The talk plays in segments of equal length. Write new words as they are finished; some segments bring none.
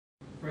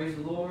Praise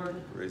the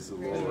Lord. Praise the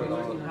Lord. We're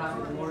looking in the house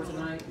of the Lord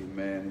tonight.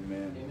 Amen,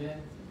 amen.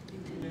 Amen.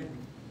 Amen.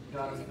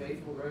 God is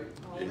faithful, right?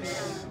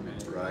 Yes, amen.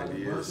 Right,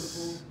 He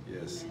is.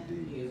 Yes,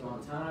 indeed. He is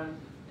on time.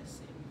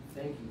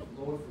 Thank you,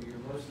 Lord, for your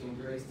mercy and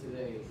grace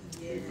today.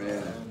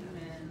 Amen.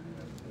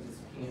 I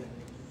just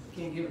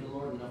can't give the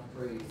Lord enough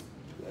praise.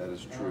 That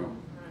is true.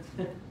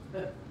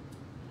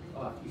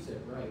 Oh, you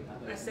said right.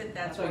 I said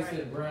that's right. I right. thought you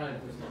said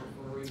Brian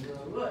for a reason.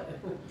 What?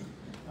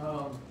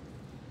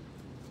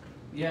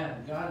 Yeah,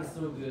 God is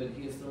so good.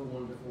 He is so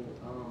wonderful.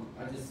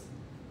 I just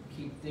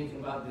keep thinking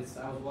about this.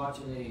 I was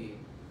watching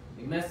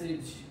a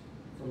message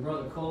from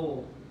Brother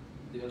Cole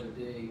the other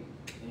day,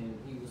 and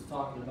he was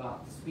talking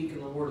about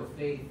speaking the word of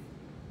faith,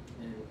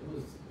 and it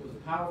was a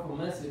powerful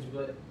message.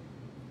 But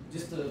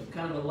just a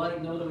kind of a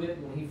light note of it,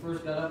 when he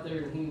first got up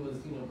there, and he was,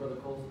 Brother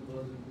Cole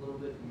was a little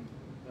bit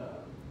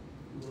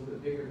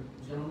bigger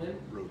gentleman.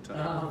 Real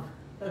time.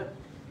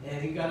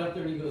 And he got up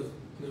there and he was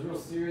real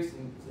serious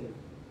and said,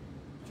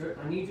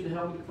 I need you to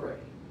help me to pray.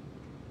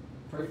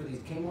 Pray for these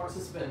Kmart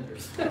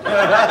suspenders.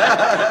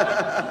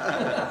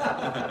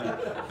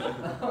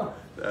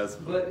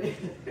 But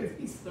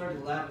he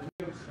started laughing.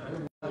 It was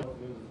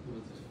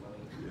just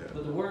funny. Yeah.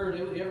 But the word,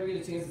 if you ever get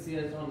a chance to see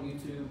that, it's on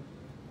YouTube.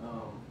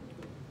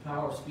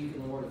 Power of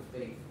speaking the word of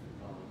faith.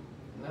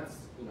 And that's,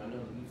 I know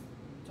that you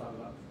talk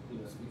about,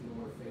 speaking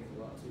the word of faith a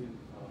lot too.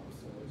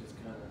 So it just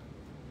kind of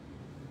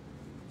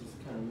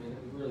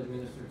really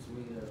ministered to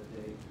me the other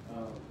day.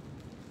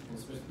 And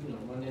especially,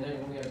 Monday night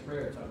when we had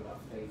prayer, talking about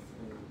faith.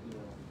 And,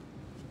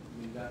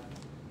 we got,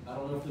 I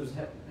don't know if there's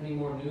any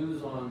more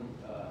news on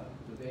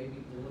the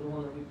little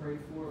one that we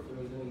prayed for, if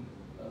there was any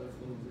other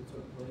things that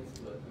took place,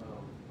 but.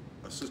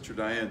 Sister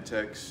Diane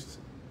texted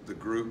the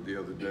group the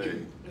other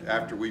day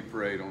after we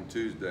prayed on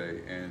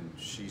Tuesday, and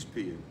she's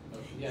peeing.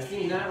 Yeah, I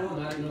seen that one.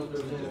 I didn't know if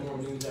there was any more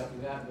news after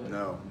that. But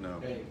no,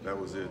 hey, that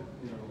was it.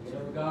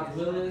 Whatever God's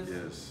will is,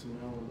 yes.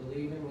 We're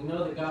believing. We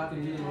know that God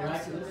can do the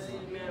miraculous.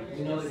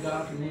 We know that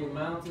God can move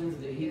mountains,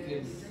 that He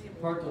can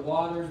part the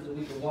waters, that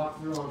we can walk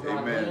through on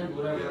dry land,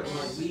 whatever it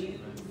might be.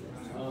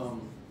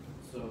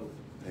 So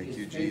thank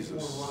you,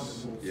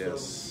 Jesus.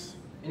 Yes. So,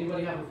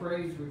 anybody have a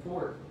praise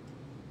report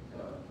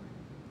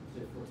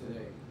for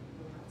today?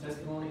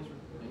 Testimony?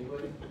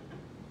 Anybody?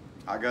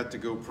 I got to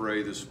go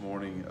pray this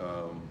morning.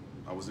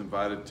 I was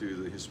invited to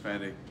the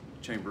Hispanic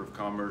Chamber of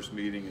Commerce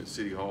meeting at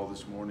City Hall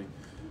this morning,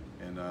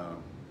 and I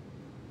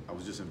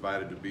was just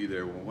invited to be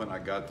there. When I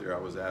got there, I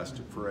was asked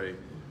to pray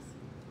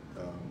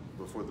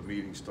before the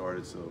meeting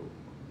started, so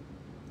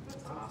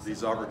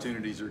these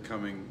opportunities are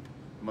coming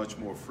much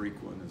more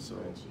frequent, and so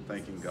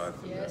thanking God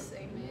for that. Yes,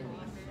 amen.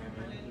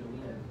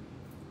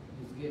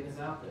 He's getting us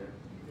out there.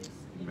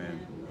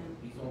 Amen.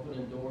 He's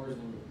opening doors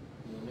and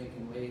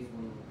making ways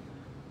when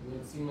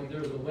it seemed like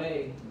there was a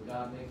way, and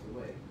God makes a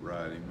way.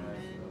 Right,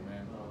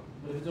 amen.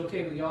 But if it's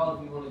okay with y'all,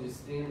 if you want to just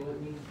stand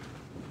with me,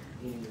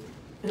 and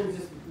let's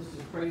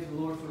just praise the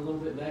Lord for a little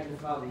bit,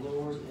 magnify the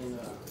Lord, and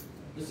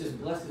let's just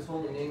bless His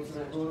holy name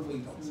tonight, Lord.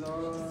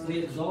 We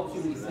exalt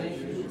you, we thank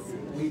you,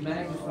 we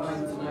magnify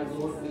you tonight,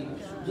 Lord. We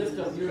lift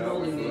up your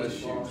holy name,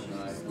 Father.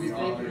 We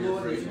thank you,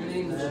 Lord, that your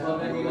name is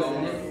above every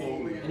other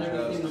name, and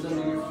everything is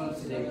under your feet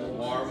today, Lord.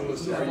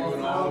 Marvelous You are have you all in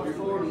all power of and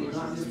your authority, ways.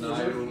 not just the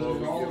Tonight, earth, O but Lord,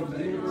 over all we of the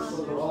give universe,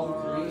 over all of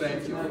creation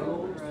Thank you tonight, for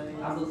Lord.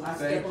 I Thank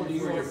step under you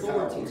for your your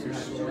authority power, your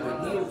tonight, Lord. I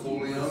strength, yield to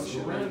holy you, I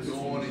unction, surrender to you,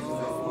 anointing,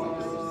 Lord.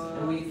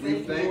 And we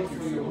thank you, Lord,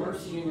 for your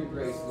mercy and your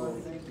grace, Lord.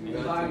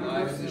 And by your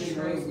mercy and your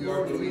grace,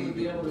 Lord, that we would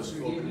be able to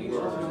forgive you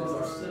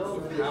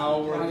ourselves. By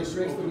your grace,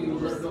 that we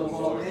would let go of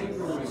all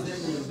anger and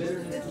resentment and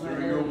bitterness tonight,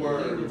 through your Lord.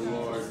 word,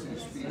 Lord.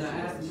 And I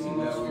ask that you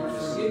would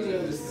forgive me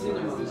of the sin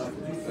in my life.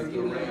 Would you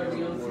forgive me of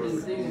every unclean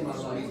thing in my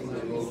life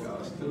tonight, Lord?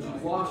 Would you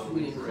wash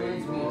me and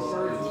cleanse me and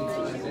purge me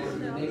tonight, Lord, in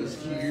the name of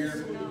Jesus?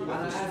 And I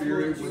ask,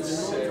 Lord, that you would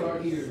anoint our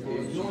ears, Lord,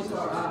 anoint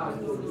our eyes,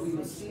 Lord, that we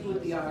would see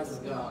with the eyes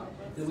of God,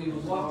 that we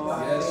would walk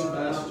by faith and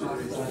not by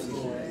sight,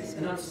 Lord.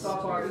 And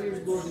unstop our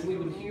ears, Lord, that we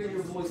would hear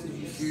your voice as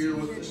you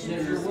speak. And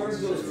as your word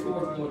goes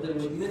forth, Lord, that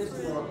it would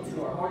minister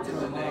to our hearts and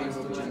our minds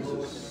tonight,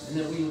 Lord. And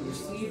that we would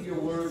receive your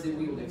word, that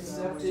we would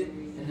accept it,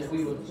 and that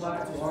we would apply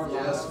it to our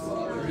lives.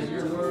 Because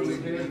your word is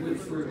very good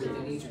fruit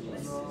within each of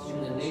us.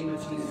 In the name of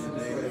Jesus, we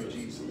pray. In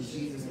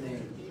Jesus'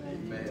 name.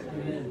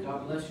 Amen.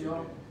 God bless you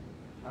all.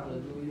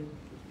 Hallelujah.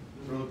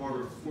 Brother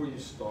Barber, before you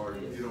start,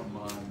 if you don't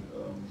mind,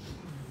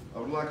 I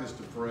would like us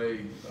to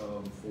pray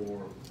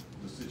for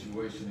the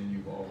situation in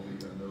Uvalde.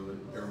 I know that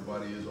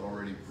everybody is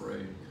already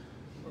praying,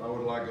 but I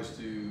would like us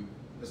to,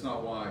 that's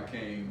not why I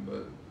came,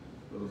 but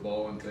Brother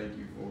Baldwin, thank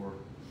you for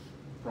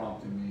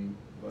prompting me,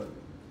 but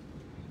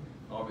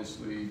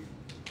obviously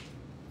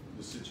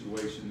the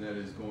situation that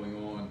is going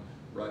on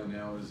right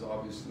now is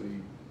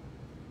obviously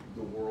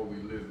the world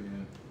we live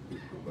in.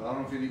 But I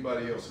don't know if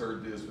anybody else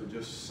heard this, but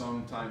just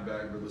some time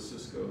back, Brother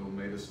Cisco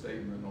made a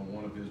statement on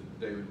one of his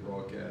daily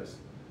broadcasts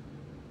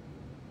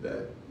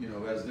that,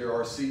 as there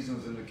are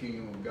seasons in the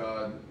kingdom of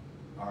God,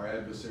 our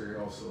adversary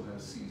also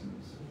has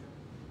seasons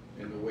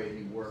in the way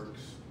he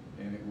works,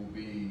 and it will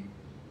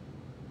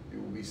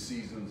be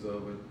seasons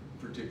of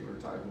particular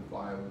type of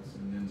violence,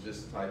 and then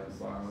this type of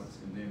violence.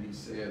 And then he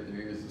said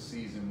there is a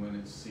season when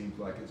it seems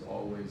like it's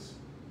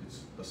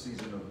a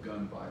season of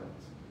gun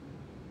violence.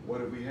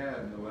 What have we had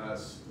in the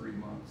last 3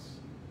 months?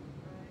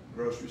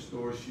 Grocery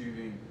store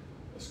shooting,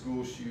 a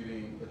school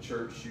shooting, a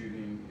church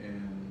shooting,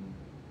 and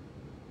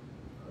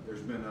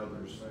there's been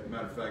others. As a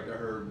matter of fact, I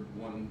heard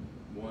one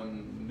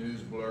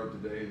news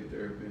blurb today that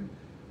there have been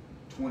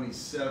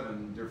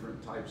 27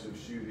 different types of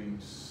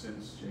shootings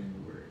since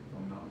January, if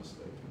I'm not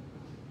mistaken.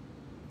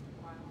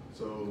 Wow.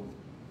 So,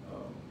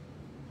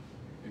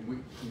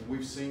 and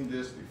we've seen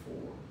this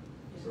before.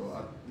 Yes.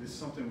 So it's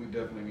something we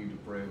definitely need to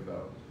pray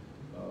about.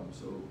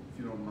 So if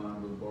you don't mind,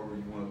 Brother Barber,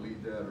 you want to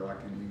lead that, or I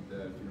can lead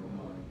that if you don't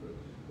mind.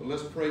 But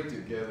let's pray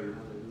together.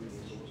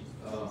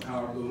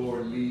 However the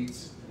Lord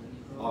leads.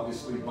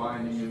 Obviously,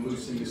 binding and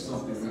loosing is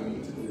something we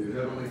need to do.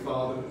 Heavenly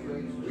Father,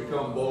 we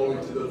come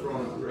boldly to the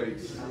throne of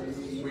grace.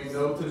 We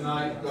know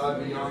tonight,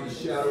 God, beyond the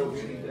shadow of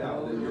any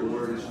doubt, that your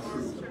word is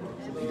true.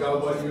 And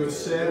God, what you have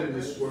said in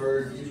this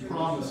word, you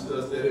promised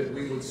us that if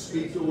we would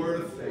speak the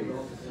word of faith,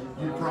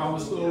 you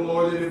promised, oh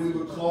Lord, that if we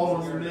would call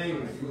on your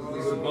name, we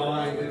would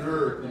bind in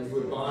earth, and you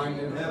would bind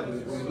in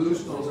heaven. If we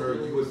loosed on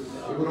earth, it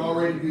would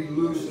already be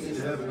loosed in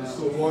heaven. And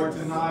so, Lord,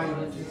 tonight,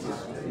 in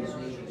Jesus'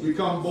 name, we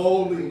come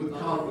boldly with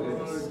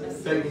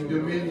confidence, taking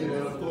dominion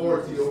and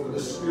authority over the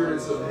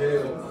spirits of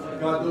hell.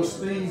 God, those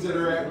things that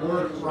are at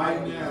work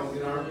right now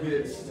in our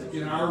midst,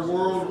 in our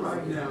world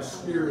right now,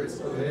 spirits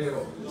of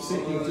hell,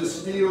 seeking to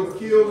steal,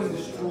 kill, and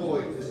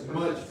destroy as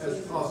much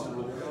as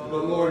possible.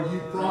 But Lord, you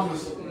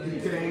promised you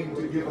came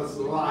to give us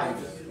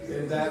life,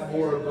 and that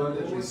more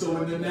abundantly.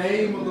 So in the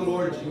name of the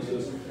Lord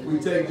Jesus, we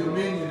take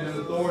dominion and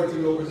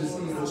authority over this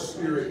evil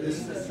spirit,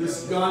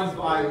 this gun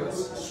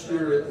violence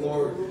spirit,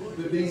 Lord.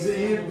 That these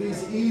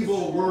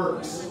evil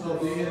works of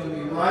the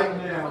enemy right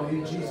now,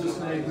 in Jesus'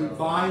 name, we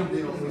bind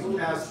them, we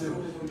cast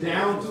them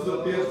down to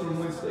the pit from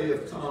whence they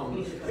have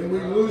come. And we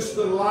loose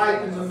the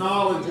light and the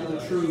knowledge of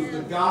the truth,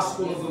 the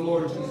gospel of the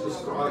Lord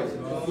Jesus Christ.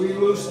 We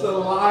loose the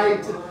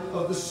light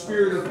of the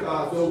Spirit of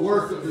God, the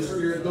work of the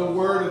Spirit, the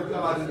Word of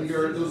God in the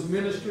earth, those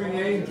ministering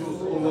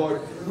angels, oh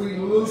Lord. We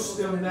loose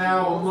them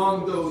now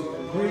among those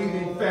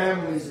grieving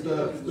families,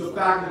 the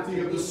faculty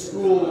of the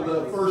school,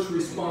 the first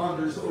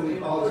responders, Holy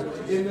Father.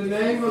 In the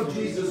name of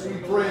Jesus, we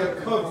pray a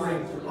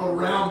covering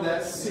around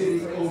that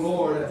city, oh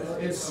Lord,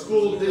 and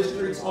school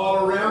districts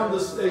all around the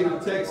state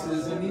of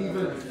Texas, and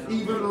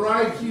even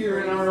right here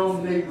in our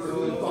own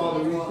neighborhood,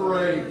 Father. We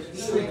pray,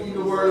 speaking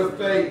the word of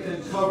faith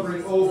and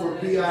covering over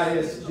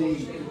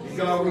BISD.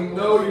 God, we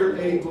know you're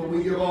able.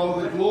 We give all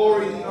the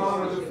glory, the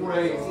honor, the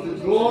praise. The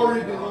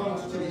glory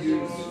belongs to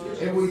you.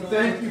 And we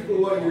thank you for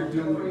what you're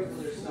doing.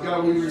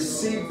 God, we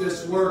receive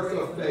this work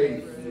of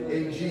faith.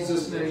 In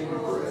Jesus' name we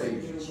pray.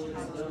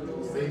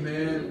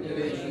 Amen and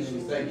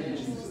amen. Thank you,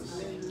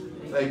 Jesus.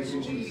 Thank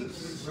you,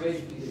 Jesus. Praise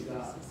be to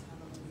God.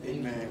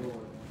 Amen.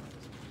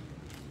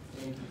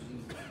 Thank you,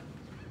 Jesus.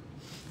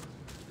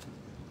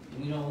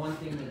 And you know, one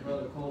thing that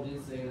Brother Cole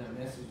did say in that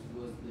message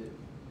was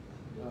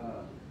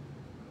that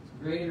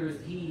greater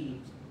is he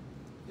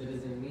that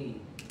is in me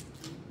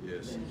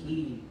than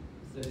he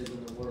that is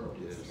in the world.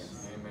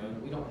 Yes.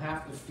 Amen. We don't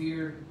have to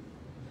fear,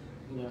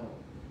 we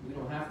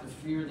don't have to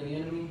fear the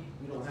enemy.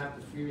 We don't have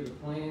to fear the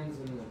plans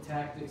and the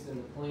tactics and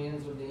the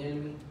plans of the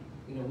enemy.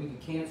 We can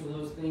cancel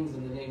those things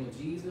in the name of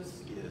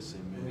Jesus. Yes,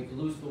 amen. We can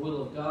loose the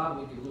will of God.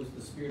 We can loose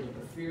the spirit of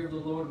the fear of the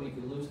Lord. We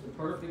can loose the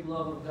perfect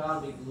love of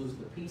God. We can loose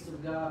the peace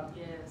of God.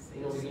 Yes.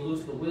 We can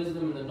loose the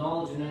wisdom and the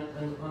knowledge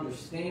and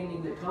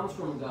understanding that comes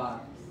from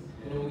God.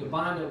 We can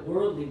bind up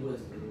worldly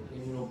wisdom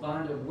and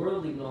bind up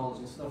worldly knowledge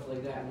and stuff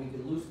like that. And we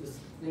can loose the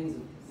things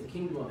of the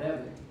kingdom of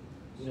heaven.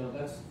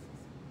 That's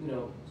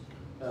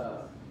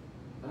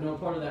I know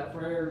part of that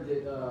prayer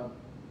that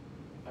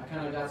I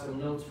kind of got some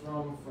notes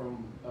from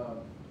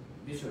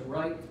Bishop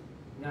Wright,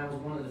 and that was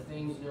one of the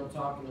things,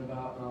 talking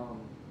about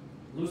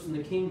loosing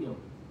the kingdom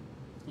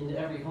into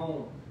every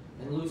home,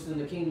 and loosing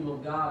the kingdom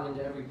of God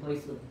into every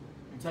place of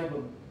type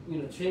of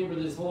chamber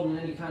that's holding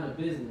any kind of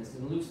business,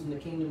 and loosing the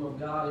kingdom of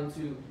God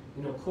into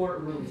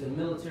courtrooms and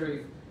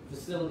military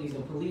facilities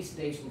and police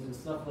stations and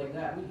stuff like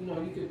that.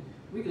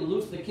 We could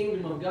loose the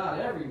kingdom of God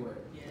everywhere.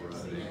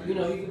 Right. You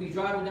could be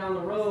driving down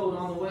the road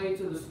on the way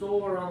to the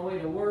store, on the way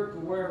to work, or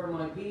wherever it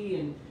might be,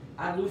 and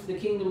I loose the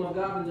kingdom of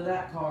God into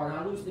that car, and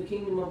I loose the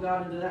kingdom of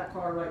God into that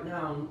car right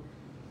now. And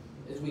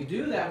as we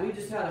do that, we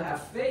just have to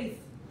have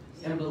faith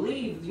and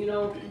believe,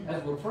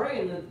 as we're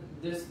praying that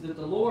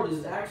the Lord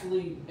is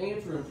actually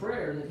answering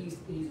prayer, and that He's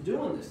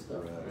doing this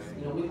stuff.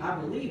 Right. I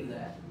believe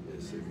that.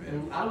 Yes,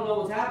 and I don't know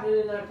what's happening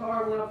in that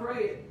car when I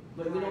pray it,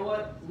 but you know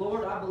what,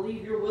 Lord, I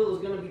believe your will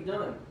is going to be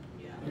done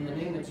in the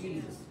name of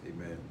Jesus.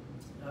 Amen.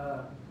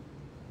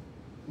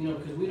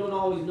 Because we don't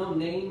always know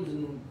names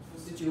and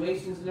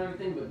situations and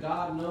everything, but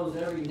God knows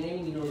every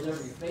name, He knows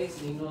every face,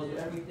 and He knows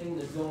everything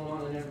that's going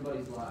on in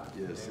everybody's life.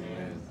 Yes,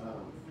 amen.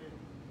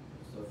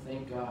 So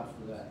thank God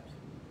for that.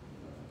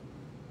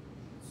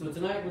 So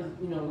tonight,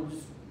 we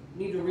just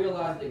need to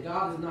realize that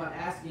God is not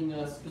asking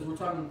us, because we're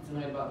talking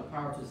tonight about the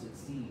power to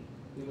succeed.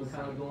 We've been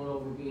kind of going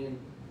over being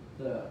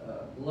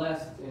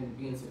blessed and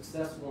being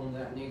successful in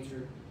that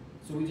nature.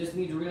 So we just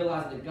need to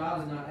realize that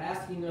God is not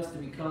asking us to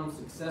become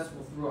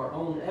successful through our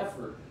own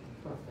effort.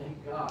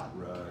 Thank God.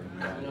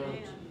 Right. You know,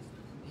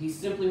 He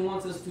simply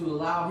wants us to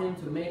allow Him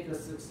to make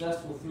us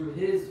successful through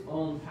His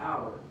own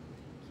power.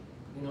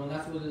 You know, and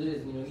that's what it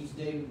is. You know, each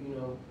day, you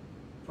know,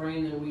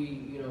 praying that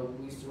we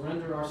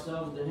surrender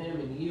ourselves to Him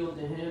and yield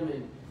to Him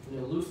and, you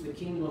know, loose the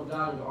kingdom of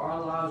God into our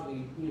lives.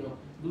 We, you know,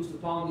 loose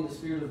upon me the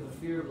spirit of the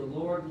fear of the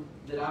Lord,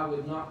 that I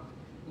would not,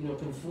 you know,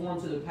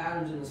 conform to the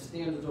patterns and the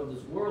standards of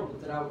this world,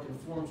 but that I would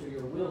conform to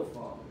your will,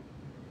 Father.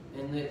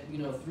 And that, you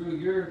know, through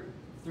your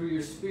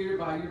spirit,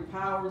 by your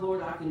power,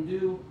 Lord, I can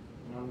do,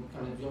 and I'm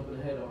kind of jumping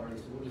ahead already,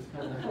 so we'll just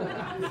kind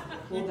of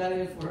hold that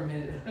in for a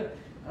minute.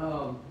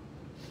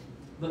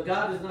 But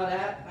God does not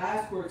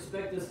ask or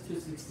expect us to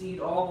succeed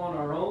all on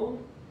our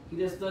own. He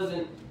just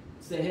doesn't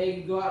say, hey,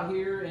 you go out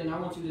here and I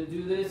want you to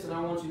do this and I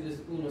want you to,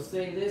 you know,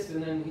 say this,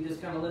 and then He just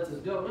kind of lets us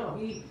go. No,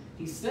 He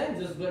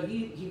sends us, but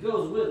He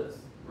goes with us.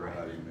 Right.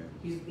 Amen.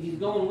 He's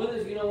going with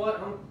us. You know what?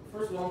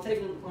 First of all,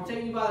 I'm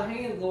taking you by the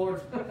hand,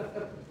 Lord.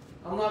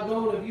 I'm not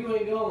going if you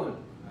ain't going.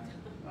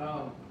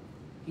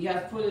 He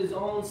has put His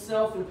own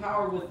self and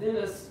power within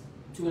us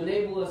to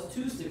enable us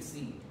to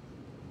succeed.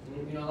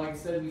 And, you know, like I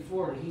said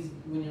before,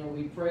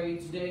 we pray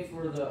each day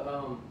for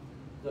the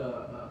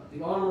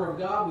armor of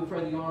God. We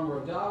pray the armor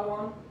of God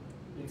on.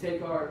 We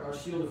take our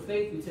shield of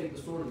faith. We take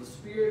the sword of the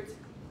Spirit.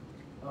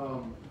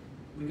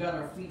 We got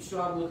our feet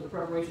shod with the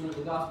preparation of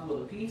the gospel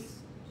of the peace.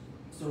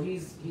 So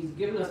He's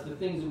given us the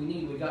things that we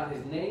need. We got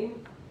His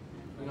name.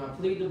 And I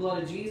plead the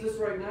blood of Jesus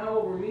right now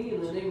over me.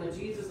 In the name of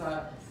Jesus,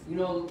 I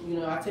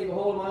take a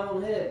hold of my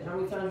own head. How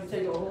many times you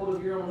take a hold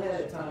of your own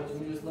head at times?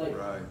 And you're just like,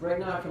 right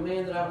now I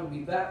command that I would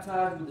be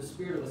baptized with the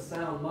spirit of a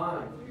sound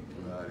mind.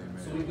 Right, amen.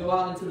 So we go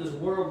out into this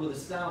world with a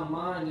sound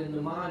mind and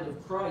the mind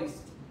of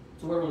Christ,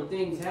 to where when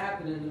things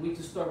happen and we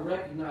just start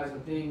recognizing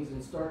things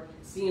and start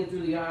seeing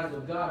through the eyes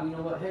of God, you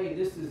know what, hey,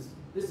 this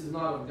is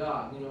not of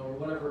God, you know, or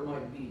whatever it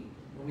might be.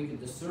 And we can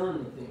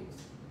discern the things.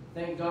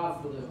 Thank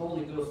God for the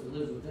Holy Ghost that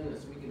lives within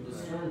us. We can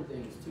discern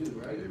things too,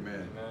 right?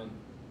 Amen.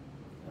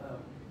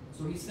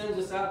 So He sends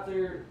us out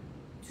there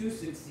to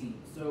succeed.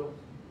 So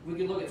we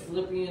can look at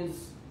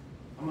Philippians.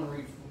 I'm going to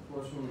read, of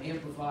course, from the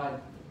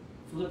Amplified.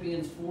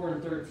 Philippians 4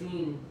 and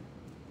 13.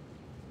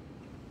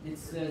 It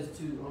says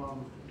to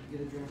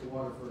get a drink of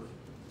water first.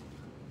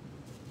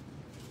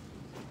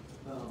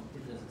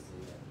 It doesn't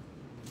say that.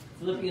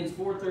 Philippians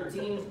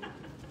 4:13.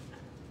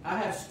 I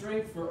have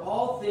strength for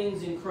all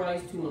things in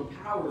Christ who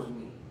empowers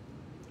me.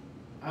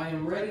 I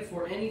am ready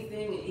for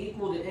anything and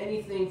equal to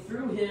anything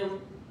through Him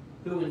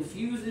who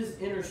infuses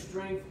inner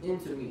strength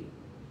into me.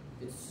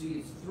 It's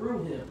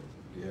through Him.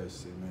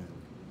 Yes, amen.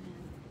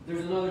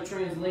 There's another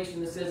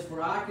translation that says,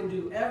 for I can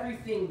do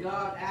everything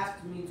God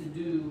asks me to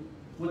do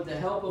with the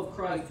help of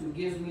Christ who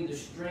gives me the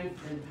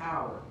strength and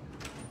power.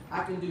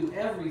 I can do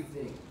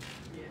everything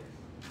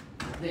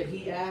that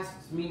He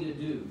asks me to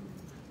do.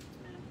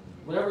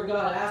 Whatever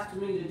God asks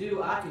me to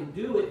do, I can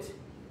do it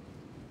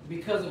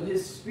because of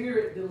His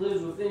Spirit that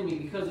lives within me,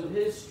 because of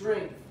His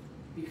strength,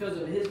 because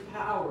of His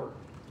power.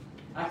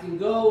 I can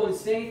go and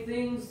say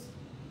things.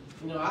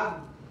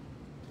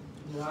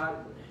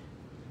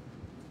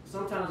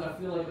 Sometimes I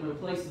feel like I'm in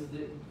places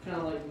that kind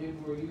of like maybe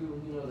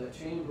where that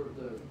chamber,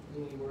 the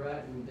thing you were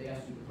at, and they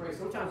asked you to pray.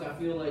 Sometimes I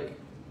feel like,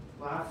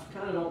 well, I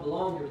kind of don't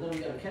belong here. But then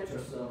we got to catch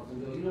ourselves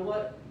and go, you know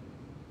what?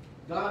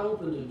 God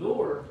opened the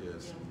door.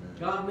 Yes, amen.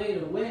 God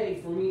made a way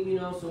for me,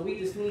 so we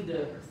just need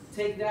to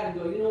take that and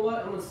go, you know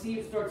what? I'm going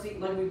to start seeing,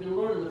 like we've been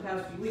learning the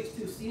past few weeks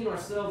too, seeing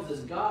ourselves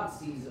as God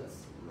sees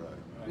us.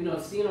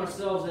 Right. Seeing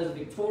ourselves as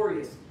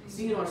victorious,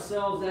 seeing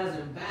ourselves as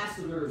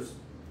ambassadors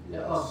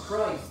of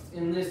Christ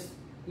in this,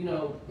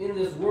 in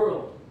this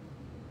world.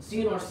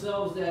 Seeing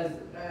ourselves as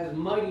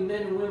mighty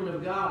men and women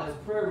of God, as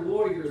prayer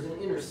warriors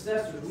and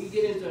intercessors. We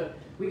get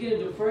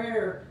into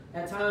prayer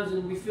at times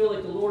and we feel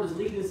like the Lord is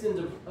leading us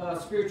into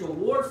spiritual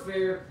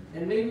warfare,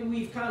 and maybe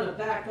we've kind of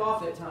backed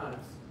off at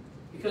times.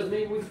 Because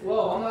maybe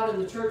I'm not in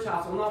the church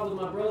house, I'm not with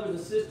my brothers and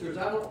sisters,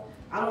 I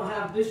don't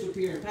have Bishop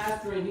here and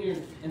Pastor in here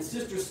and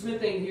Sister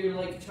Smith ain't here,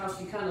 like how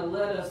she kind of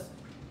led us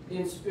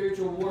in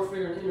spiritual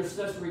warfare and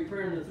intercessory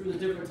prayer and through the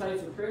different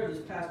types of prayer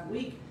this past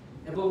week.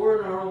 But we're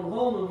in our own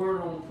home and we're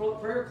in our own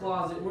prayer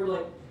closet and we're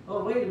like,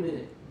 oh, wait a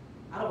minute.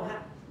 Hold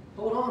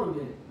on a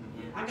minute.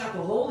 I got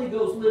the Holy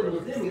Ghost living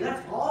within me.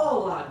 That's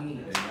all I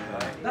need.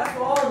 Amen. That's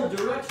all the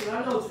direction.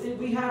 I know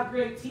we have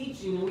great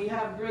teaching and we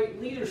have great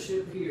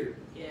leadership here.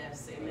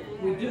 Yes, amen.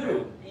 We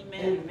do. Amen,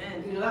 and,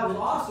 amen. That was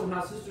awesome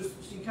how Sister,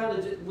 she kind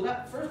of just,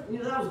 that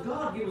was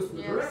God giving us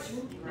the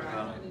direction.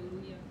 Right.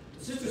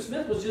 Sister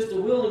Smith was just a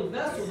willing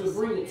vessel to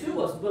bring it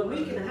to us, but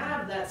we can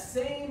have that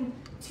same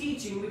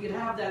teaching, we can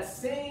have that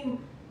same,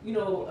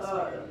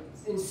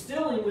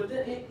 instilling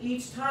within it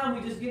each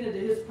time we just get into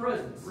His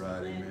presence.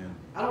 Right, amen.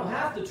 I don't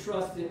have to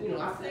trust in,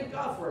 I thank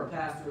God for our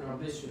pastor and our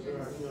bishop and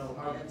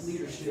our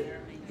leadership.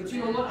 But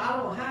you know what? I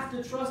don't have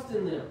to trust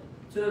in them.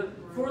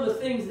 for the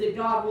things that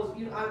God was.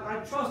 You know,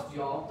 I trust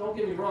y'all. Don't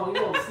get me wrong.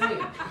 You know what I'm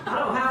saying. I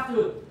don't have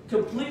to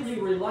completely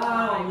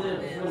rely on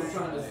them. Is what I'm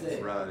trying to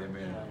say. Right,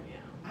 amen.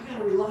 I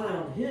gotta rely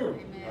on Him.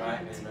 Right,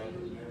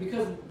 amen.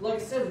 Because, like I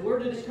said, where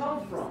did it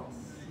come from?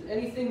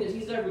 Anything that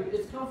He's ever,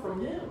 it's come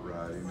from Him.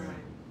 Right, amen.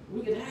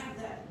 We could have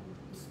that.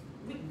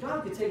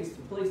 God could take us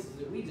to places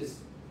that we just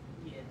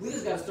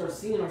got to start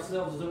seeing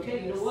ourselves as,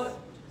 okay, you know what?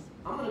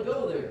 I'm going to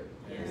go there.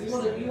 Yes.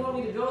 You want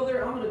me to go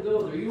there? I'm going to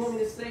go there. You want me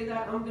to say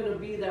that? I'm going to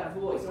be that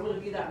voice. I'm going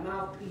to be that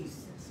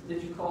mouthpiece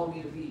that you called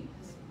me to be.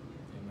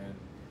 Amen.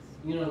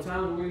 You know,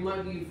 times where you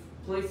might be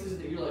places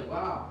that you're like,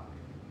 wow,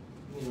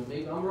 you know,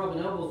 maybe I'm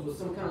rubbing elbows with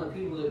some kind of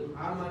people that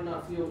I might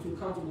not feel too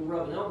comfortable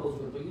rubbing elbows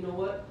with. But you know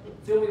what?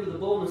 Fill me with the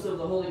boldness of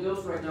the Holy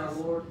Ghost right now,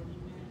 Lord.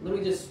 Let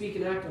me just speak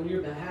and act on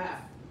your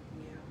behalf.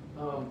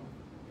 Amen.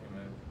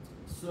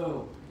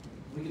 So,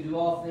 we can do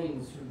all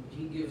things.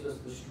 He gives us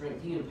the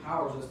strength. He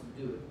empowers us to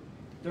do it.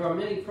 There are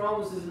many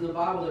promises in the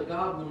Bible that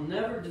God will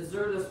never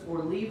desert us or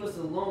leave us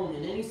alone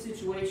in any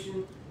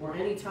situation or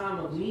any time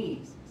of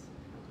need.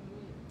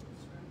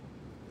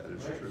 That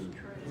is Right? true.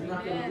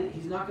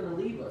 He's not going to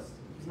leave us.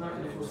 He's not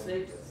going to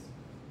forsake us.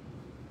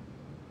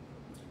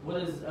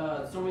 What is,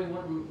 somebody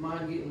wouldn't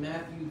mind getting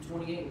Matthew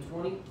 28 and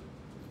 20?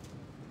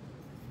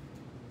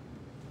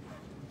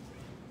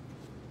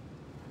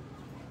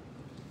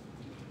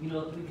 You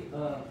know,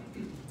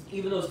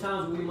 even those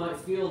times where we might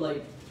feel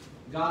like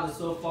God is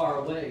so far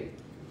away.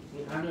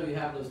 I know you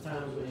have those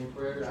times when in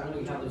prayer. I know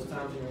you have those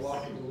times when you're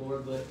walking with the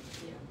Lord, but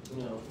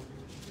you know,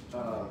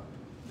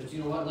 but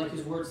you know what? Like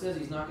His Word says,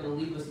 He's not going to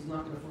leave us. He's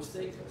not going to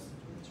forsake us.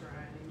 That's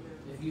right.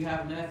 Amen. If you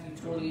have Matthew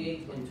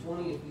 28 and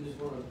 20, if you just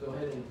want to go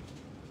ahead and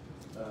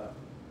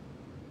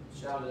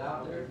shout it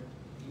out there,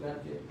 you got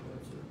it.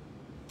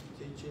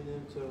 Teaching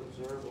them to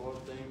observe all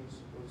things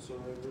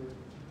whatsoever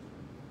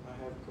I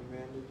have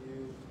commanded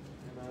you,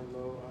 and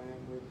lo, I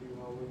am with you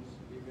always,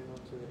 even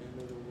unto the end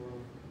of the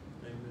world.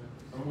 Amen.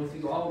 I'm with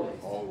you always.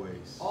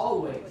 Always.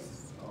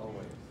 Always.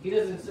 Always. He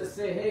doesn't just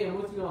say, hey,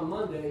 I'm with you on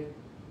Monday,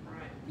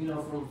 Right. you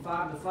know, from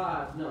 5 to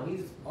 5. No,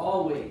 He's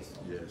always.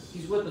 Yes.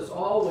 He's with us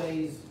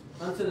always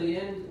unto the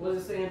end. What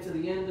does it say? Unto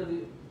the end of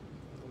the,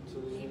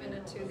 Even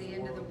unto the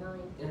end of the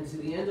world. into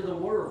the end of the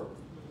world.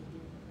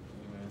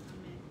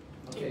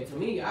 Okay, to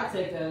me, I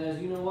take that as,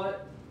 you know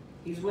what?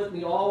 He's with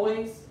me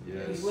always.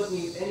 Yes. He's with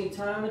me any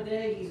time of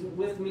day. He's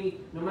with me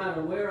no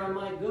matter where I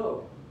might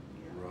go.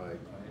 Right.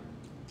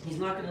 He's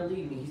not going to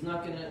leave me. He's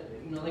not going to,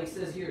 you know, like it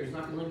says here, He's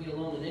not going to leave me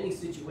alone in any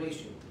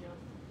situation.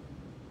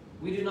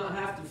 We do not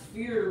have to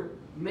fear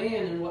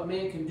man and what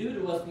man can do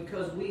to us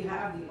because we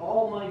have the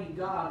Almighty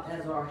God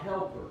as our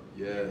helper.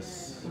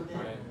 Yes.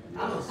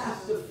 I don't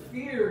have to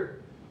fear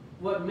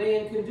what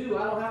man can do.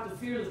 I don't have to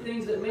fear the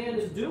things that man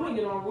is doing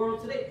in our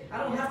world today. I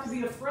don't have to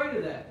be afraid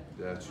of that.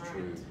 That's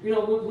true. You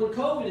know, when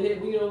COVID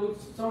hit, you know,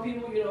 some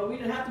people, you know, we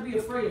didn't have to be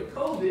afraid of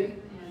COVID,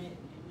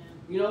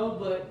 you know,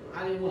 but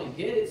I didn't want to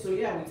get it. So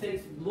yeah,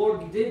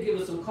 Lord did give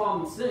us some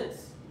common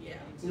sense. Yeah.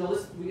 You know,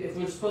 if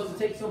we're supposed to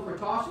take some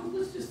precautions,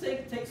 let's just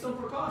take some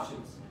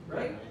precautions,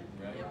 right?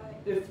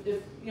 If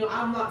you know,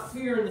 I'm not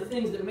fearing the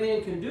things that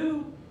man can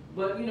do,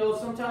 but you know,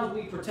 sometimes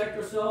we protect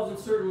ourselves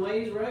in certain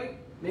ways, right?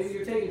 Maybe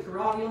you're taking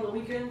karate on the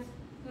weekends.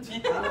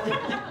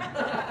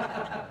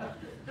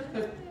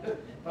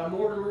 By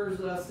Mortimer's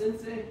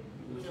sensei.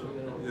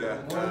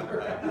 Yeah.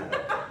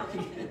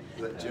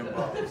 Is that Jim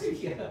Bob's?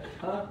 Yeah.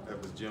 Huh?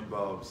 That was Jim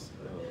Bob's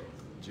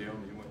gym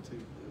you went to?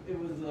 It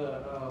was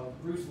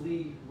Bruce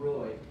Lee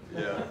Roy.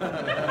 Yeah.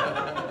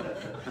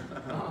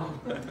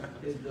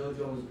 His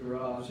dojo's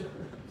garage.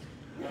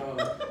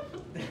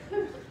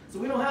 So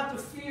we don't have to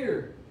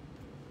fear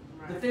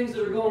the things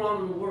that are going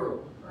on in the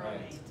world.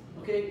 Right.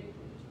 Okay.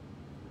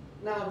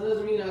 Now it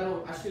doesn't mean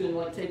I shouldn't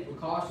like take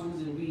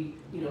precautions and be,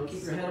 you know,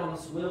 keep your head on a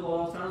swivel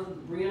all the time.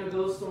 Brianna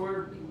goes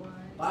somewhere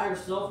by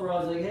herself where I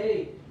was like,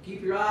 hey,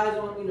 keep your eyes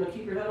on, you know,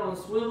 keep your head on a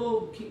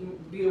swivel,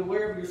 be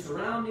aware of your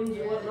surroundings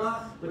and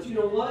whatnot. But you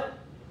know what?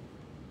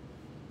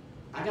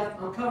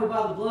 I'm covered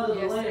by the blood of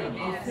the Lamb.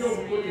 I'm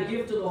filled with the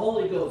gift of the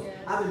Holy Ghost.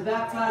 I've been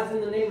baptized in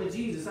the name of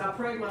Jesus. I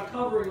prayed my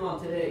covering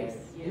on today.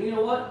 And you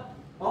know what?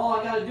 All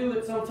I got to do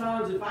it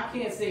sometimes, if I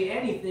can't say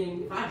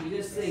anything, if I can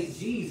just say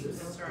Jesus.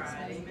 That's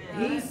right.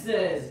 Amen. He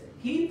says,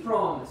 He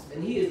promised,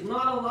 and He is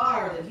not a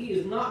liar, that He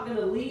is not going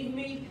to leave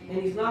me,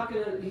 and He's not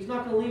going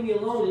to leave me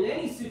alone in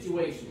any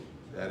situation.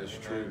 That is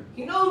true.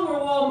 He knows where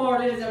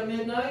Walmart is at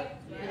midnight.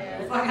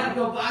 Yeah. If I got to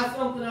go buy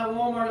something at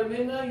Walmart at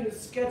midnight, you know,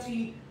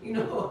 sketchy, you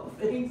know,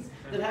 things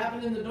that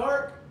happen in the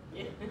dark.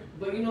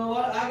 But you know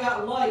what? I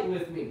got light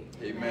with me.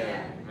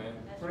 Amen.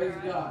 Praise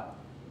God.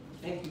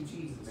 Thank you,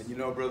 Jesus. And you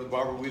know, Brother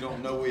Barber, we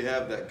don't know we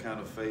have that kind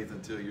of faith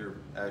until you're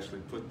actually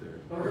put there.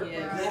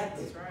 Yeah,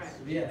 Exactly. that's right.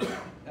 Yeah,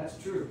 that's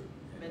true.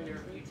 Been there a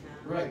few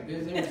times. Right,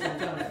 been there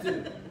sometimes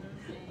too.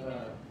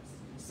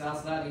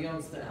 South side of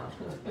Youngstown,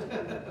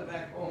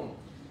 back home.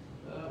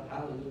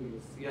 Hallelujah.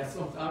 Yeah,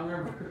 so I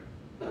remember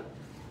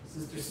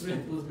Sister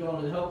Smith was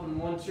going and helping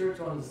one church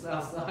on the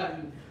south side,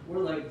 and we're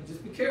like,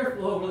 just be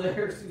careful over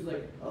there. She was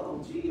like,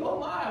 oh, gee, oh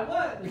my,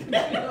 what?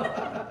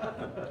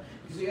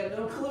 Because she had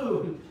no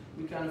clue.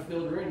 We kind of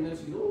filled her in, and then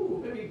she,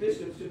 oh, maybe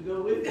Bishop should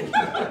go with me.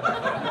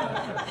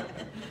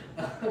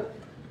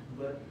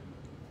 But,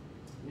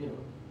 you know,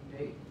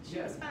 hey, She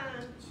was fine.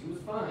 she was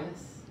fine.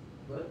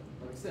 But,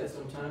 like I said,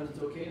 sometimes it's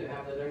okay to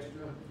have that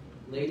extra.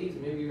 Ladies,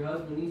 maybe your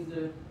husband needs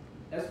to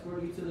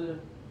escort you to the,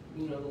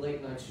 you know, the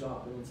late night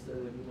shopping instead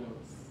of, you know,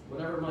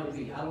 whatever it might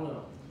be. I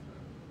don't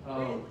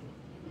know.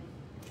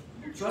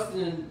 Trusting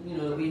in, you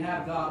know, that we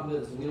have God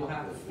with us and we don't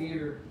have to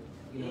fear,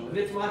 you know, if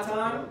it's my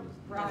time,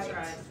 That's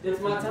right. it's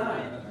my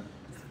time.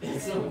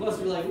 And some of us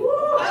are like,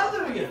 woo,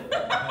 hallelujah.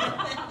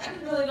 I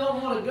really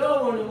don't want to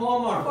go in the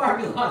Walmart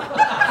parking lot.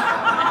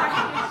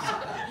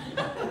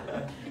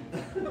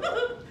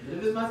 But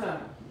it is my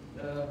time.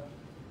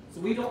 So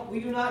we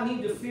do not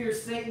need to fear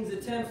Satan's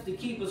attempts to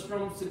keep us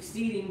from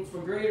succeeding, for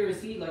greater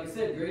is he, like I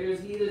said, greater is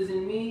he that is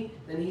in me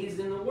than he is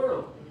in the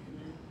world.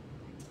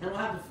 I don't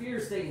have to fear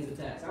Satan's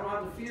attacks. I don't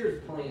have to fear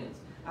his plans.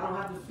 I don't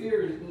have to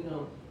fear, you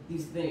know,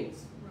 these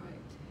things. Right.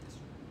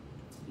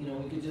 You know,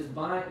 we could just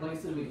bind, like I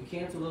said, we could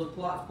cancel those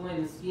plots, plans,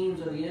 and schemes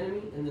of the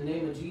enemy in the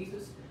name of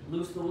Jesus.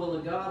 Loose the will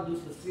of God,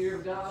 loose the fear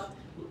of God.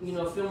 You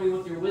know, fill me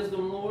with your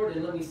wisdom, Lord,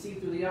 and let me see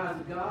through the eyes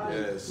of God.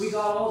 Yes. We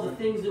got all the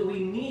things that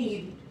we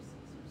need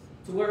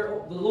to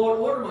where the Lord,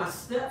 order my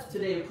steps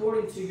today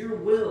according to your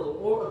will,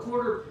 or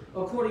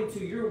according to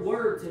your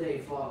word today,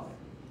 Father.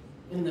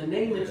 In the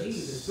name of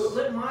Jesus. So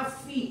let my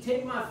feet,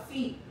 take my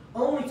feet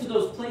only to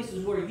those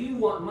places where you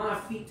want my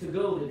feet to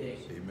go today.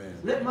 Amen.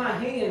 Let my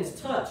hands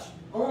touch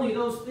only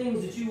those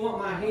things that you want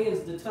my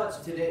hands to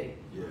touch today.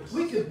 Yes.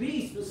 We could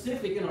be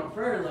specific in our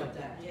prayer like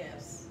that.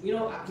 Yes. You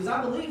know, because I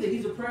believe that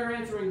he's a prayer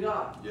answering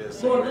God.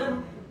 Yes. Lord, let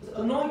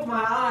anoint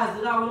my eyes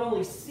that I would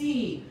only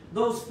see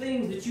those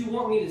things that you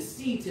want me to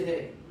see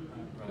today.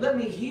 Let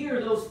me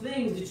hear those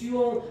things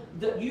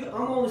that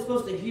I'm only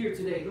supposed to hear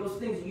today. Those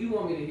things that you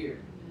want me to hear.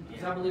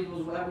 Because I believe it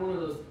was at one of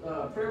those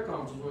prayer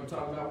conferences we were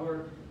talking about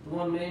where the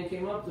one man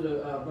came up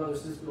to Brother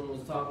Cisco and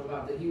was talking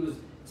about that he was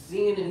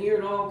seeing and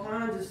hearing all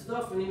kinds of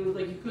stuff, and he was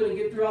like he couldn't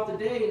get throughout the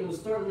day, and it was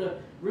starting to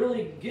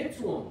really get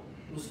to him.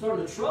 It was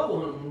starting to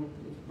trouble him.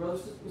 And Brother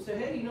Cisco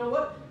said, hey, you know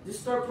what? Just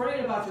start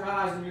praying about your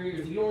eyes and your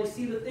ears. You only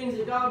see the things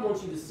that God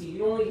wants you to see.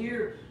 You only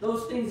hear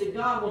those things that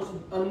God wants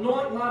you to.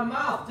 Anoint my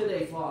mouth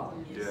today, Father.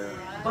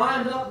 Yeah.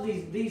 Bind up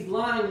these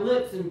lying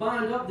lips and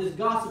bind up this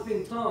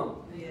gossiping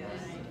tongue. Yes.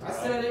 I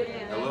said it.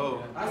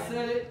 Hello. I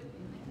said it.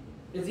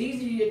 It's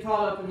easy to get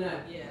caught up in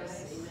that.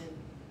 Yes. Amen.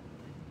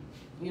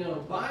 You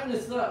know, bind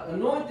this up.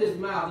 Anoint this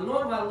mouth.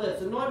 Anoint my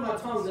lips. Anoint my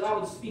tongue that I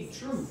would speak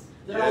truth.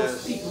 That I would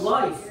Yes. speak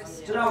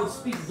life. That I would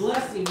speak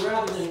blessing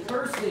rather than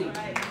cursing.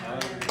 Right.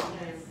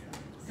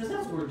 Because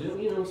that's what we're doing.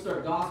 You know, we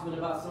start gossiping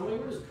about somebody,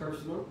 we're just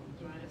cursing them.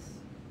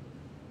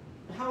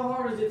 How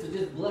hard is it to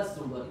just bless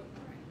somebody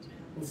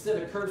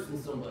instead of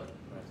cursing somebody?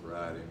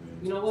 Right. Amen.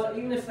 You know what?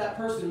 Even if that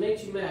person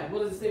makes you mad,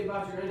 what does it say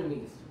about your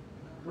enemies?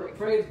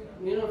 Pray,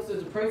 you know, it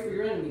says to pray for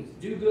your enemies.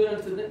 Do good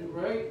unto them,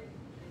 right?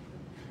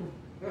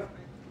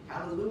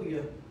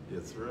 Hallelujah.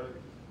 That's right.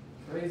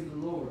 Praise the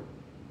Lord.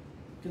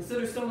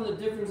 Consider some of the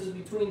differences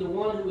between the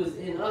one who is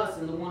in us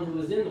and the one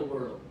who is in the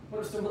world.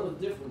 What are some of those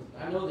differences?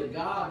 I know that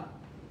God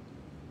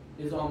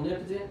is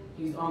omnipotent.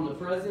 He's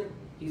omnipresent.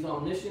 He's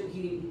omniscient.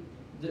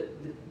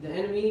 The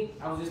enemy,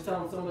 I was just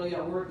telling somebody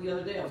at work the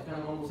other day, I was kind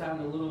of almost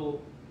having a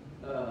little,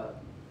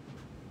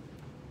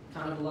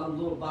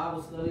 little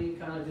Bible study,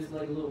 kind of just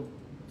like a little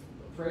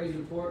praise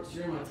report,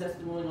 sharing my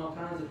testimony and all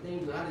kinds of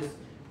things. And I just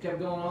kept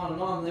going on,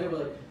 and they were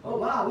like, "Oh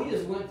wow, we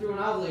just went through,"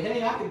 and I was like,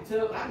 "Hey, I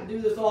can do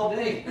this all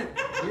day.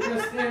 You're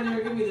gonna stand there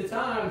and give me the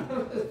time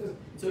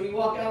until you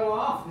walk out of my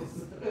office.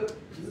 This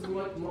is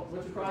what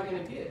you're probably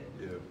gonna get."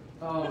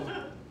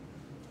 Yeah.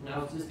 And I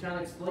was just kind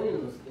of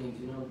explaining those things,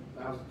 you know.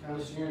 I was kind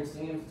of sharing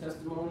Sam's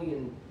testimony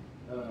and,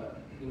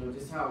 you know,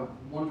 just how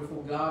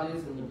wonderful God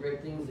is and the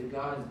great things that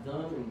God has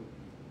done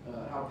and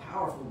how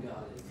powerful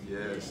God is.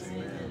 Yes.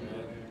 Amen.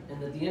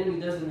 And that the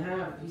enemy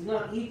he's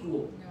not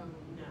equal. No.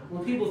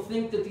 When people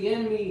think that the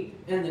enemy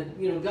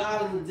and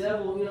God and the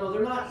devil, you know,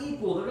 they're not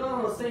equal. They're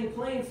not on the same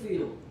playing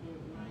field.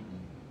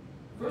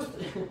 First,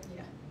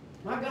 Yeah.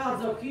 my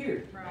God's up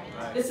here.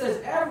 Right. It says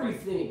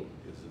everything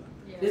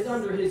Yes. is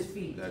under his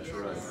feet. That's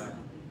right.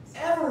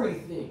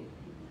 Everything.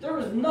 There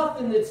is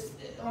nothing that's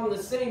on the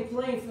same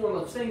playing field,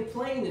 on the same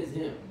plane as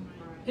him.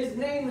 His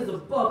name is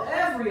above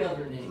every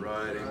other name.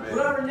 Right. Amen.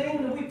 Whatever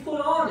name that we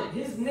put on it,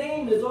 his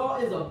name is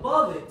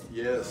above it.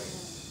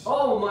 Yes.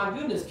 Oh my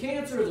goodness,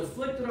 cancer has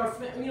afflicted our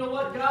family. You know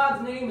what?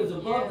 God's name is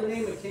above the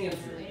name of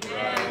cancer.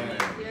 Amen.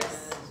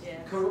 Yes.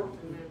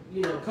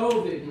 You know,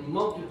 COVID and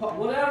monkeypox,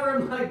 whatever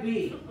it might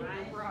be.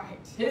 Right.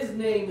 His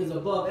name is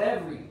above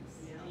every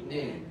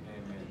name.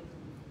 Amen.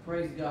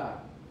 Praise God.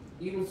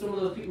 Even some of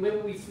those people, maybe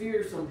we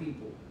fear some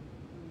people.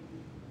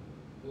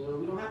 You know,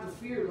 we don't have to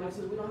fear, like I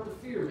said, we don't have to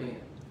fear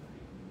man.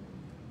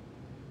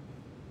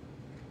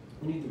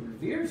 We need to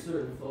revere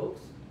certain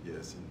folks,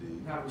 Yes,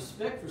 indeed. have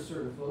respect for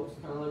certain folks,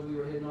 kind of like we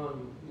were hitting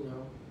on, you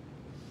know.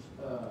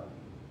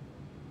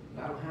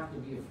 I don't have to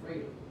be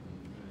afraid of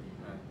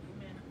them.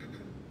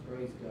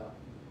 Praise God.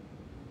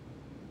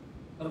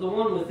 of the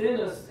one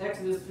within us.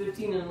 Exodus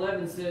 15 and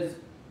 11 says,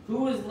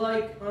 "Who is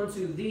like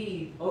unto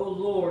thee, O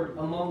Lord,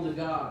 among the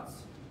gods?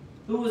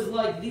 Who is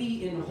like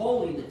thee in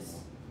holiness,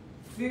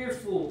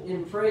 fearful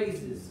in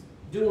praises,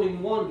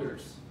 doing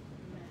wonders?"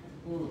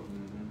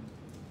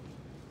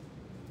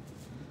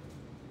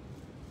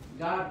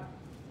 God,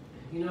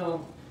 you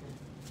know,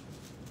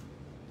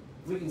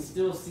 we can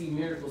still see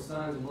miracle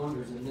signs and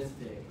wonders in this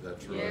day.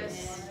 That's right.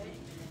 Yes.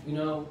 You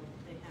know,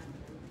 They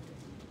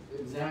happen.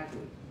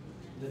 exactly.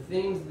 The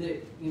things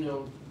that, you know,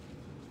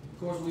 of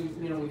course we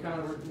kind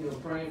of were,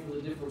 praying for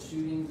the different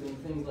shootings and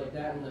things like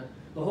that, and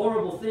the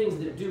horrible things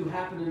that do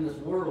happen in this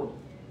world.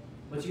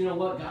 But you know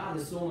what? God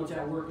is so much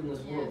at work in this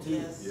world too.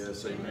 Yes.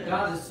 Yes, amen.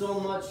 God is so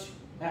much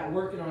at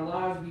work in our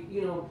lives.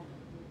 You know,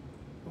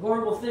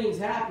 horrible things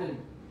happen,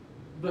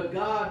 but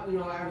God,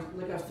 I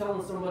was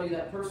telling somebody,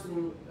 that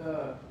person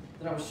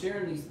that I was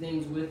sharing these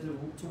things with,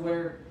 to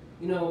where,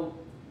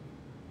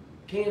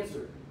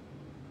 cancer,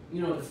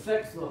 it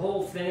affects the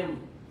whole family.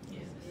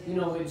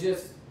 It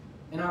just,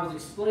 and I was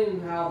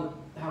explaining how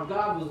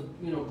God was,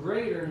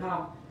 greater, and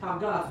how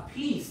God's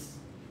peace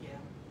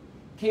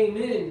came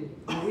in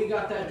when we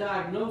got that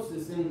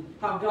diagnosis, and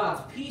how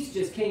God's peace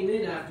just came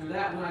in after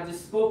that when I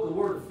just spoke a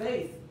word of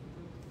faith.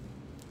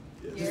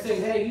 Just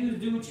saying, hey, you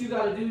do what you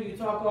got to do. You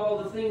talk all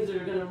the things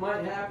that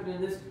might happen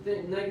in this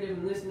negative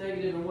and this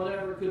negative and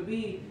whatever it could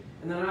be.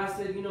 And then I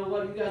said, you know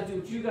what, you guys do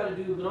what you got to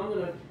do, but I'm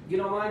going to get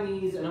on my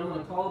knees and I'm going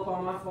to call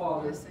upon my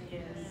Father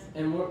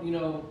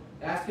and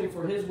ask Him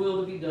for His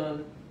will to be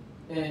done.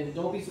 And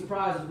don't be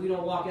surprised if we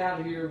don't walk out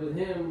of here with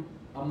Him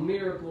a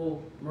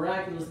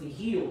miraculously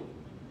healed.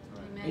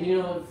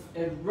 Amen.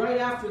 And right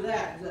after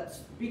that,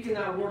 speaking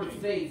that word of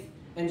faith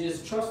and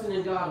just trusting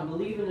in God and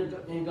believing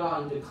in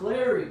God and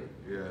declaring.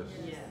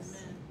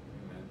 Yes.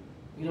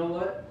 You know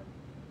what?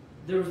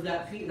 There was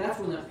that peace. That's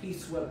when that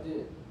peace swept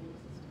in.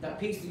 That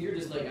peace that you're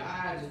just like,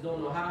 I just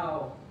don't know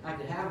how I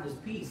could have this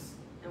peace.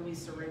 And we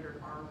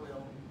surrendered our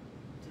will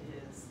to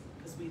His,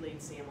 because we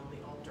laid Sam on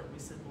the altar. We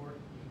said, Lord,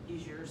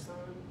 He's your son.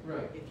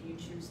 Right. If you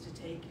choose to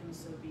take him,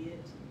 so be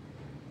it.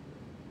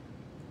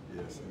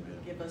 Yes, amen.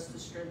 Give us the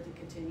strength to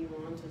continue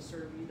on to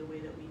serve you the way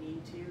that we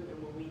need to.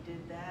 And when we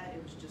did that,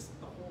 it was just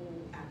the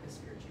whole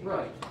atmosphere changed.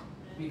 Right.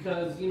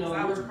 Because,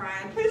 I was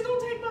crying, please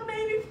don't take my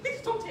baby,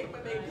 please don't take my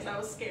baby, because I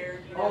was scared.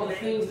 all the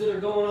things that are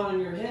going on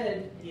in your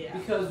head, Yeah.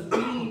 because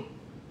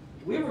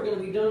we were going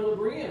to be done with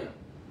Brianna.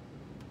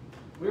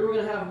 We were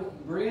going to have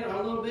Brianna,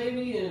 our little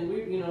baby,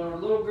 and our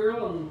little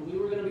girl, and we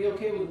were going to be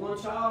okay with one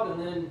child,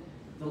 and then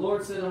the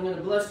Lord said, I'm going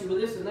to bless you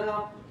with this, and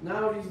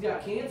now he's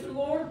got cancer,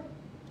 Lord?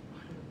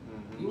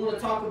 You want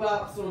to talk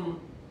about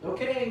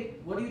okay,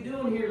 what are you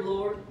doing here,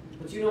 Lord?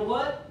 But you know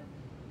what?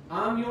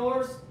 I'm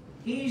yours.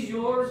 He's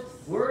yours.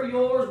 We're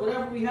yours.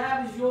 Whatever we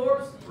have is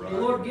yours. Right. The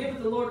Lord give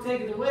it. The Lord take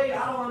it away.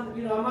 I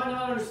might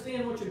not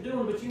understand what you're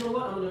doing, but you know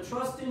what? I'm going to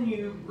trust in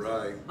you.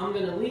 Right. I'm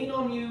going to lean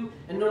on you.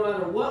 And no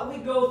matter what we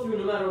go through,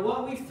 no matter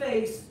what we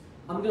face,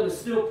 I'm going to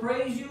still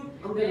praise you.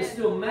 I'm going to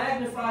still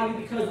magnify you,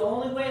 because the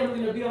only way I'm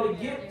going to be able to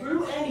get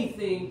through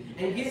anything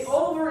and get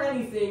over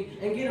anything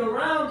and get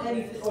around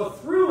anything or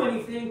through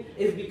anything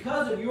is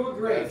because of your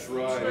grace. That's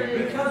right.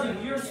 Because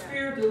of your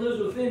Spirit that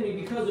lives within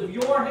me, because of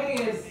your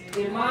hands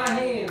in my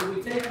hand.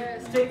 We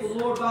take the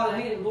Lord by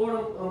the hand. Lord,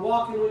 I'm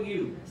walking with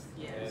you.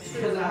 Yes.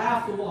 Because I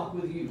have to walk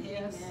with you.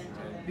 Yes.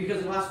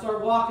 Because if I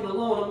start walking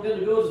alone, I'm going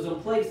to go to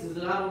some places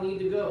that I don't need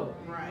to go.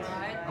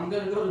 Right. I'm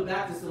going to go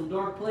back to some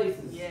dark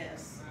places.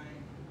 Yes.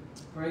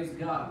 Praise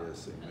God.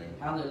 Yes, amen.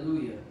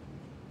 Hallelujah.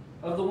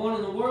 Of the one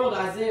in the world,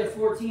 Isaiah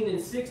 14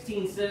 and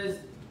 16 says,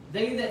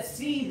 They that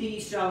see thee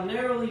shall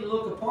narrowly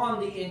look upon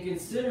thee and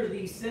consider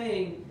thee,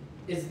 saying,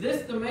 Is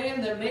this the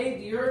man that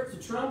made the earth to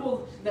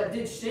tremble, that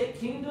did shake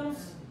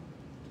kingdoms?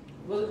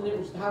 Wasn't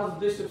it how the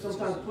bishop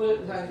sometimes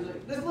put it? How he's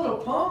like, this little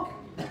punk?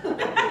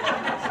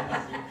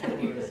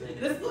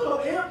 this little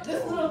imp,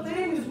 this little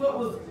thing is what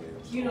was,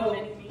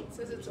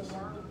 Says it's a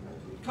worm.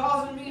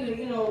 causing me to,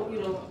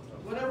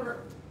 whatever,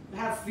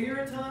 have fear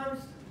at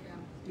times.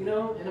 And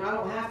I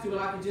don't have to, and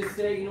I can just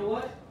say, you know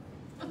what?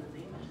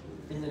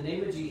 In the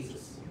name of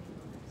Jesus.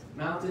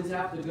 Mountains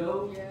have to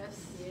go.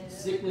 Yes.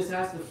 Sickness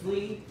has to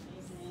flee.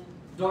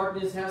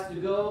 Darkness has to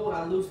go.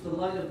 I loose the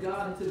light of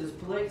God into this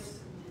place.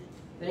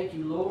 Thank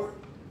you, Lord.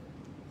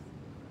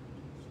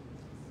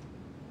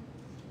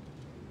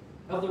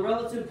 Of the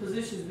relative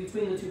positions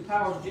between the two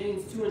powers,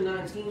 James 2 and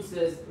 19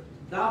 says,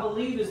 Thou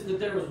believest that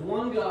there is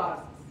one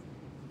God,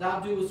 thou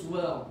doest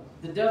well.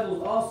 The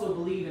devils also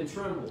believe and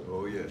tremble.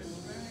 Oh,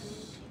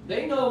 yes.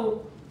 They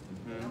know.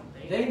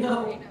 Mm-hmm. They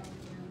know. Yes.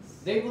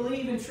 They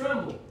believe and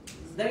tremble.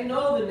 They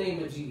know the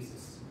name of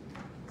Jesus.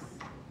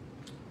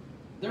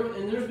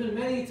 There's been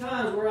many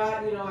times where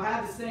I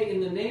had to say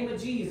in the name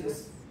of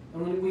Jesus,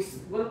 and when we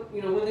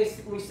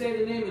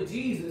say the name of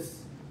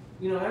Jesus,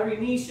 every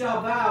knee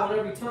shall bow and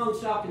every tongue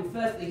shall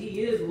confess that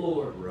He is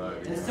Lord. Right.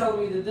 And it's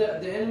telling me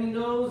that the enemy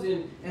knows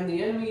and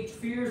the enemy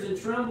fears and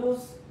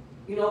trembles.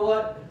 You know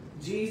what?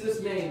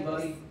 Jesus' name,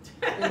 buddy.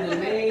 In the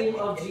name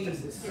of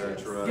Jesus.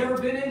 That's right. You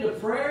ever been into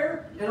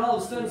prayer and all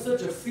of a sudden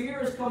such a fear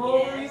has come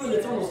over you and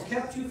it's almost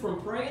kept you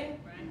from praying?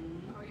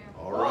 Oh,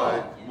 yeah. All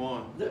right, come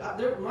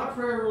on. My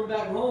prayer room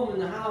back home in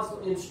the house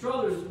in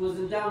Struthers was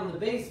down in the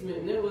basement,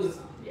 and it was,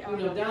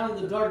 down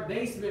in the dark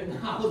basement, and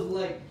I was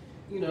like,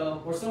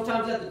 or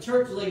sometimes at the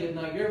church late at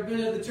night. You ever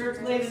been at the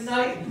church late at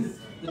night?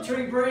 The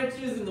tree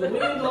branches and the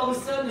wind, all of a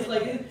sudden, it's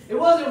like, it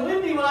wasn't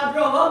windy when I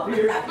drove up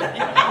here.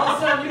 All of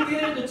a sudden, you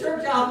get into the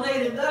church house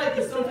late at night,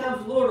 because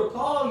sometimes the Lord will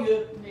call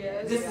you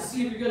just to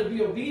see if you're going to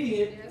be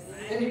obedient. Yes.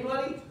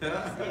 Anybody?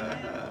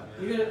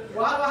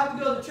 Why do I have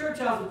to go to the church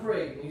house and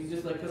pray? And he's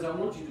just like, because I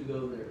want you to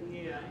go there.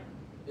 Yeah.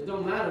 It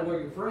don't matter where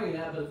you're praying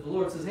at, but if the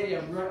Lord says, hey,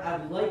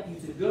 I'd like you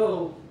to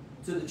go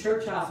to the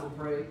church house and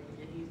pray.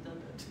 Yeah, he's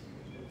done that.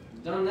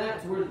 Done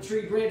that to where the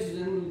tree branches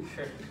and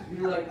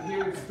you like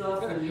hear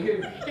stuff and you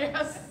hear.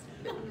 Yes.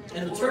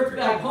 And the church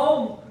back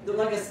home,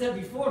 like I said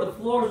before, the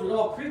floors would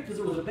all creak because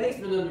there was a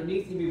basement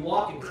underneath. You'd be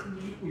walking,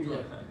 you're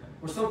like,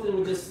 or something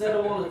would just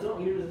settle on its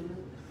own.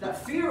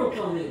 That fear will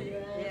come in,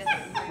 Yes.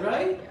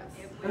 right?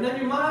 Yes. And then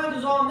your mind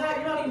is on that.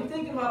 You're not even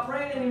thinking about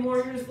praying anymore.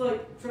 You're just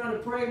like trying to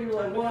pray, and you're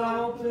like one eye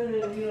open,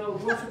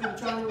 and worshiping,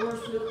 trying to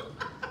worship.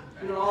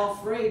 All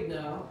afraid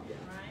now.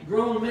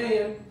 Grown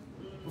man,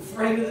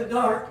 afraid of the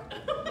dark.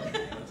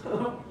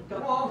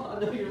 Come on, I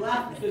know you're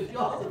laughing because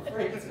y'all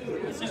afraid too.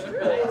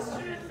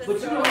 But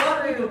you know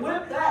what? We can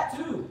whip that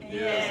too.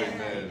 Yes,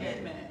 amen.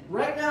 Amen.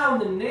 Right now,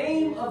 in the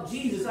name of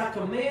Jesus, I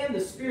command the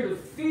spirit of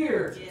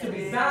fear to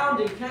be bound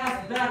and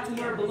cast back to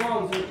where it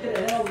belongs in the pit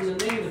of hell in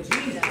the name of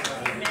Jesus.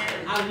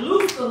 I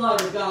loose the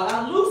light of God.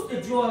 I loose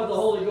the joy of the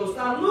Holy Ghost.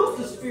 I loose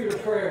the spirit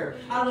of prayer.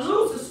 I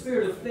loose the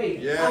spirit of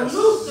faith. Yes. I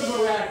loose the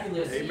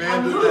miraculous. Amen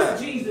I to loose that.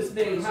 Jesus'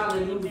 name.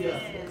 Hallelujah.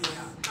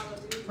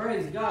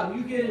 Praise God. When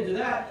you get into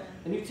that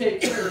and you take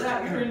care of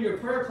that, you're in your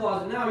prayer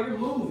closet now. You're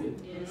moving.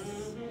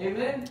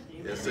 Amen?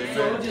 Yes, So it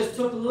amen. just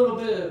took a little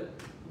bit of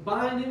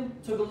binding,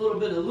 took a little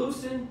bit of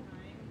loosing.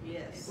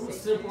 Yes. It was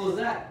simple as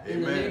that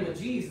in the Amen. name of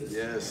Jesus.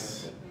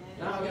 Yes.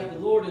 Now I got the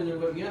Lord in there,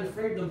 but you ain't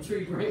afraid of them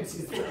tree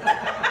branches.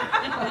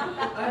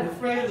 I'm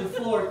afraid of the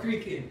floor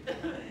creaking.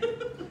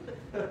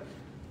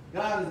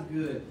 God is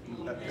good.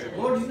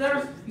 Lord, you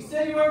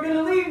said you weren't going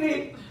to leave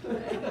me.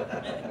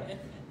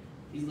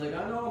 He's like,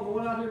 I know, I'm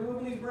going out here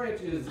moving these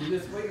branches and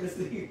just waiting to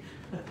see.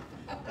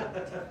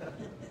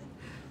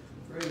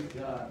 Praise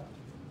God.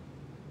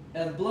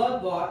 As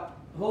blood-bought,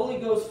 Holy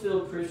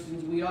Ghost-filled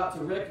Christians, we ought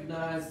to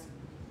recognize. Did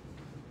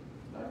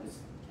I just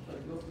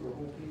go through a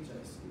whole page?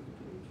 I skipped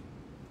a page.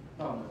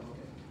 Oh, no,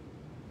 okay.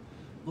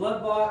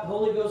 Blood-bought,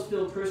 Holy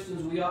Ghost-filled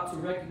Christians, we ought to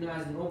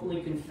recognize and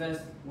openly confess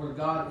where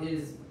God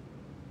is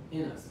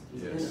in us.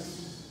 He's in us.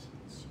 Yes.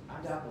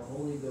 I got the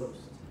Holy Ghost.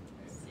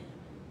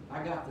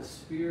 I got the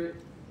Spirit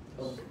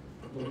of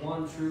the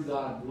one true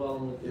God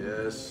dwelling within me.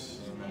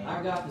 Yes.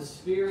 I got the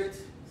Spirit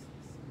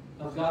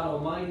of God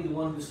Almighty, the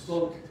one who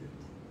spoke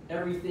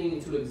everything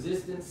into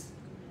existence.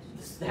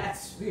 It's that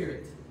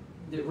Spirit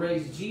that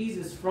raised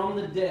Jesus from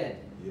the dead.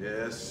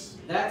 Yes.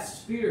 That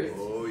Spirit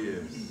Oh,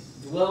 yes.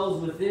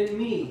 dwells within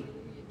me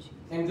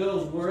and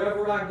goes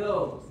wherever I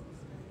go.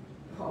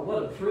 Oh,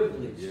 what a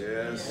privilege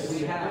Yes. that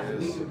we have. That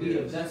we Yes. can be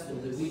a Yes. vessel.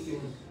 That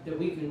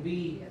we can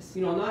be,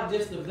 not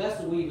just a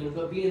vessel even,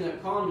 but being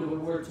that conduit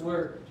where it's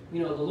where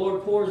the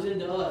Lord pours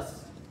into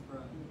us,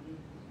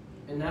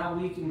 and now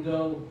we can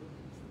go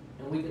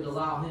and we can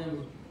allow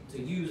Him to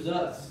use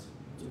us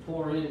to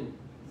pour in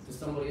to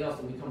somebody else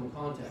and we come in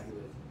contact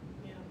with.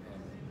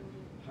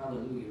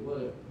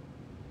 Hallelujah.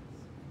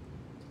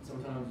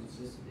 Sometimes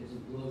it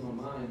just blows my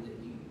mind that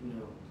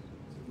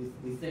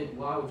we think,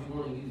 why would you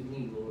want to use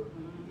me, Lord?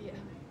 Yeah.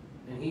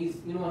 And His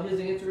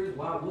answer is,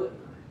 why wouldn't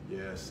I?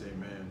 Yes.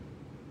 Amen.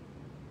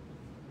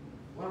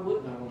 Why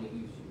wouldn't I want to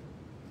use you?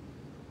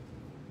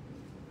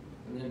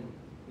 And then,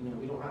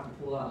 we don't have to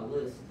pull out a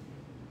list.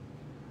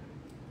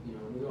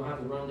 We don't have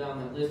to run down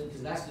that list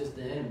because that's just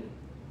the enemy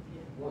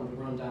wanting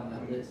to run down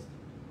that list.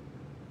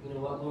 You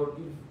know what, Lord?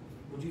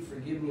 Would you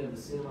forgive me of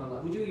the sin of my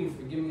life? Would you even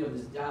forgive me of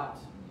this doubt?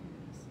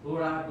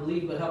 Lord, I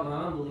believe, but help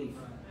my unbelief.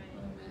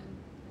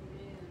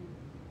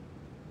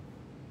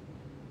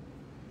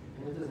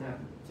 And it doesn't have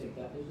to take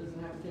that. It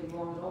doesn't have to take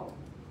long at all.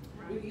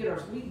 We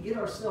can get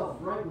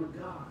ourselves right with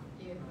God.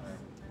 Yeah.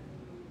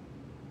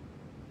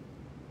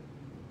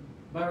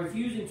 By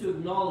refusing to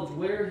acknowledge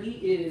where He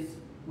is,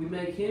 we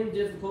make Him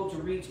difficult to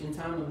reach in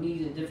time of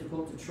need and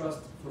difficult to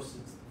trust for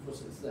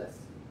success.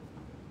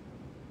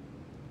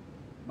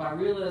 By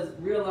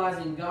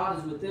realizing God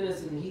is within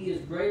us and He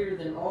is greater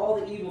than all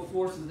the evil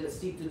forces that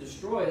seek to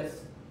destroy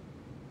us,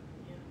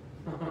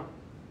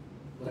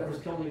 whatever's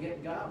coming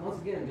against God, once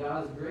again,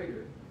 God is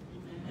greater.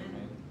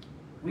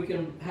 We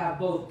can have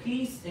both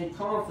peace and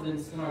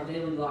confidence in our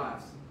daily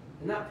lives.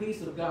 And that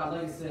peace of God,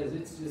 like it says,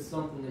 it's just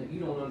something that you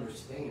don't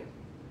understand.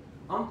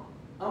 I'm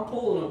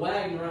pulling a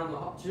wagon around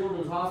the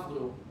children's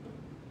hospital,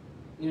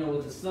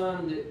 with the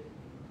son that,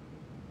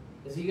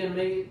 is he going to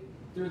make it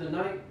through the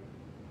night?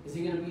 Is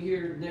he going to be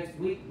here next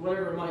week?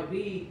 Whatever it might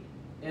be.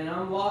 And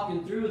I'm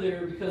walking through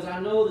there because I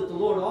know that the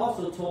Lord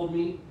also told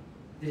me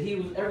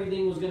that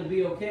everything was going to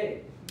be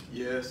okay.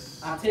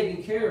 Yes. I've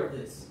taken care of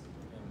this.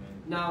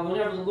 Amen. Now,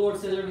 whenever the Lord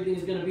says everything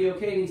is going to be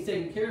okay and He's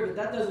taking care of it,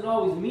 that doesn't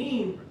always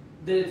mean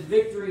that it's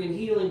victory and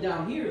healing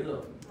down here,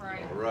 though.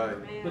 Right. All right.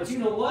 But you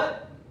know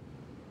what?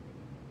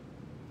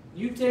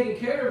 You've taken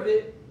care of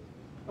it.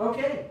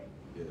 Okay.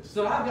 Yes.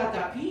 So I've got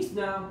that peace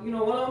now. You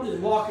know what? I'm just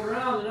walking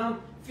around and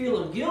I'm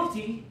feeling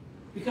guilty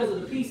because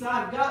of the peace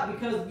I've got,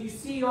 because you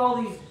see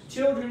all these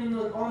children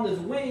on this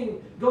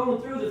wing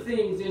going through the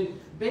things, and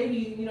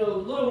baby,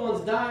 little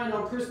ones dying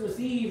on Christmas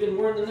Eve, and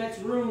we're in the next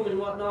room and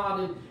whatnot,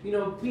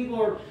 and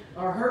people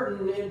are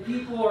hurting, and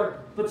people are.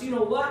 But you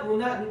know what? When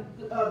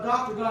that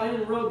doctor got in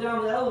and rode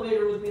down the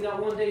elevator with me that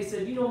one day, he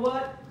said, "You know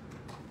what?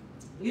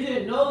 You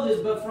didn't know this,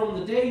 but from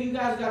the day you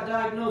guys got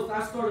diagnosed,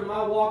 I started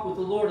my walk with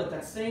the Lord at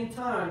that same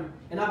time,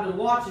 and I've been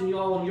watching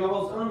y'all and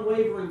y'all's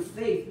unwavering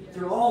faith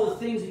through all the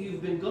things that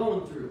you've been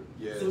going through."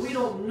 Yes. So we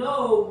don't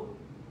know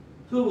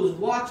who was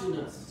watching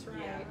us. That's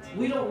right.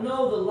 We don't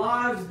know the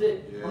lives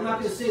that, I'm not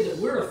going to say that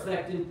we're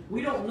affecting,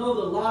 we don't know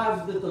the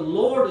lives that the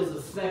Lord is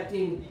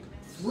affecting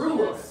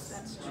through us.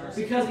 That's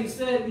true. Because He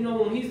said,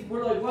 when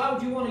we're like, why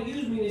would you want to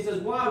use me? And He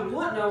says, why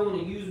wouldn't I want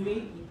to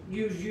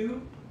use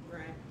you?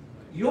 Right.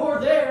 You're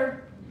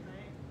there.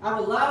 I've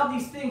allowed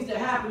these things to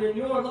happen in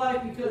your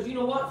life because you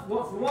know what?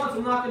 Well, for once,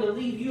 I'm not going to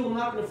leave you. I'm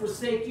not going to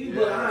forsake you.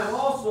 But I'm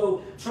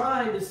also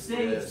trying to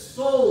save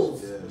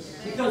souls. Yes.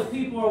 Because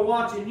people are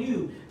watching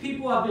you.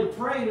 People have been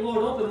praying,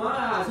 Lord, open my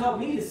eyes. Help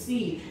me to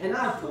see. And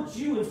I've put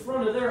you in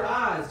front of their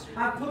eyes.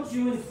 I've put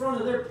you in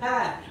front of their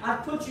path.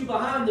 I've put you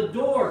behind the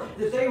door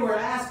that they were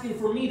asking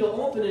for me to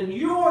open. And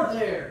you're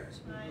there.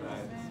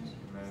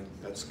 Amen.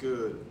 That's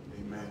good.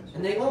 Amen.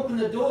 And they open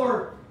the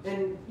door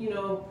and,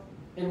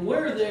 and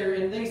we're there,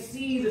 and they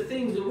see the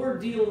things that we're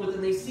dealing with,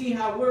 and they see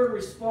how we're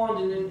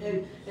responding,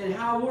 and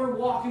how we're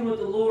walking with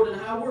the Lord, and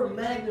how we're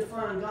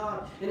magnifying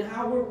God, and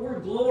how we're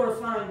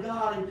glorifying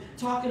God, and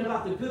talking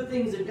about the good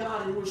things of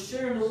God, and we're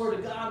sharing the Word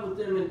of God with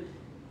them.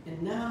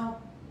 And now,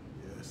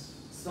 Yes.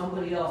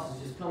 somebody else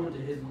is just coming to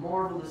His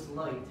marvelous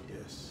light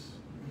Yes.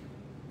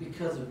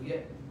 because of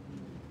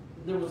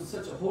there was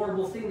such a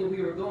horrible thing that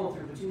we were going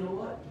through, but you know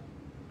what?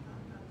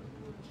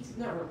 He's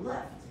never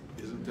left.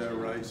 Isn't that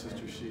right,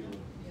 Sister Sheila?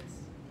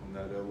 On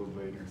that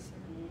elevator.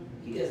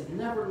 He has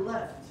never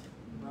left.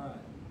 Right.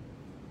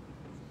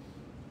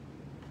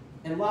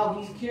 And while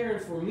He's caring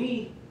for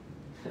me,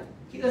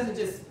 He doesn't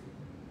just,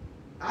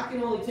 I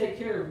can only take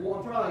care of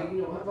one,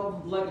 probably,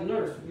 like a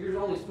nurse. You're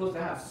only supposed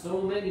to have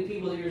so many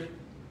people that you're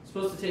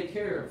supposed to take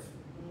care of.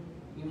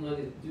 Even though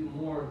they do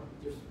more,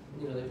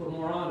 they put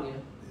more on you.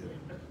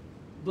 Yeah.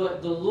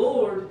 But the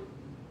Lord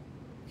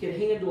can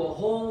handle a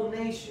whole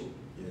nation.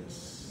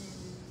 Yes.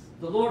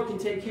 The Lord can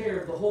take care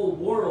of the whole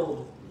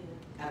world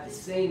at the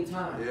same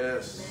time.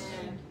 Yes.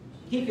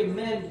 He can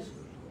mend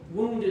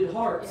wounded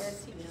hearts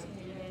Yes, He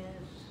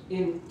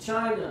can. in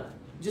China,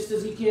 just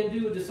as He can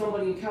do to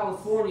somebody in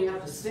California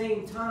at the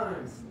same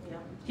time.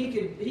 He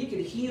could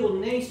heal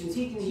nations.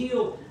 He can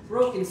heal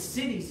broken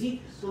cities.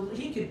 He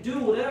could do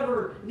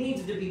whatever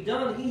needs to be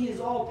done. He is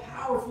all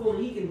powerful,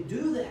 and He can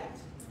do that.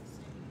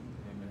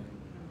 Amen.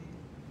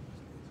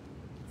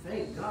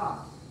 Thank God.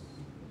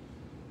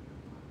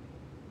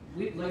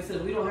 Like I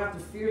said, we don't have to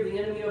fear the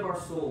enemy of our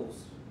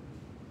souls.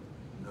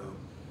 No.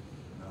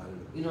 Not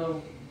at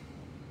all.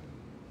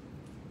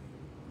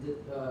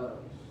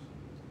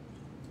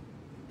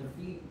 The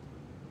feet,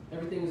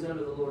 everything is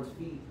under the Lord's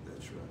feet,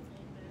 That's right.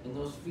 and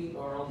those feet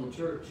are on the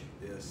church.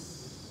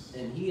 Yes.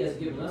 And He has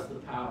given us the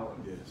power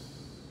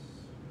Yes.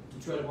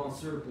 to tread upon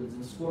serpents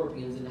and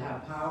scorpions and to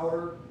have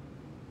power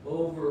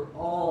over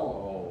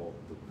all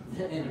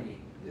the enemy.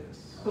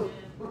 Yes.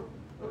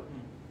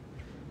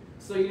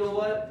 So you know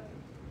what?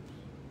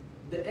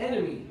 The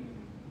enemy,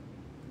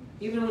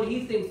 even when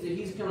he thinks that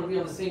he's going to be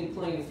on the same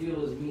playing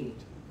field as me,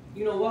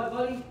 you know what,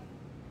 buddy?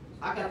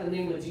 I got the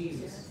name of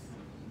Jesus.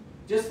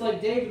 Just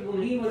like David,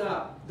 when he went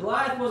out,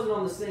 Goliath wasn't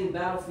on the same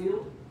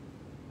battlefield.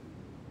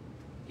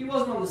 He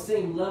wasn't on the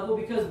same level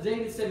because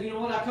David said, you know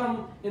what? I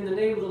come in the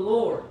name of the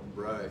Lord.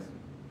 Right.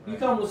 You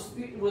come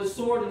with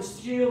sword and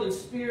shield and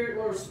spirit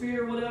or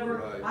spear or whatever.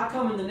 Right. I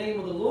come in the name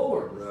of the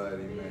Lord. Right.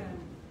 Amen.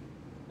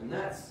 And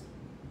that's,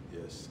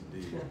 Yes,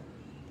 indeed.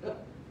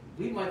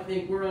 we might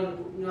think we're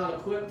not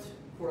equipped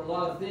for a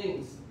lot of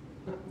things.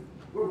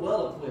 We're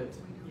well equipped.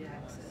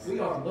 We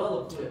are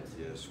well equipped.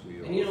 Yes, we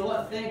are. And you know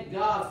what? Thank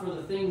God for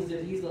the things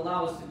that He's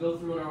allowed us to go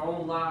through in our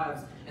own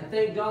lives. And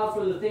thank God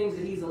for the things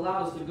that He's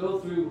allowed us to go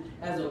through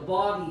as a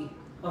body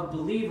of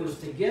believers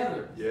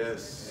together.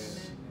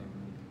 Yes.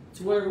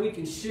 To where we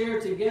can share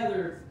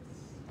together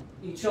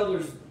each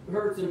other's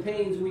hurts and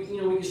pains. We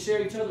can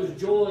share each other's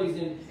joys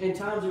and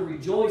times of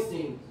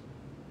rejoicing.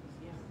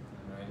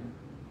 Right.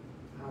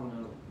 I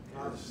don't know.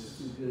 God's just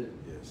too good.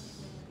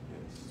 Yes.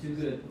 Yes. Too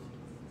good.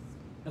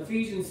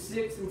 Ephesians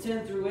 6 and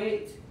 10 through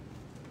 8.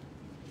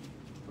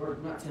 Or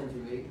not 10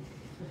 through 8.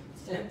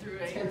 10 through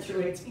 8. 10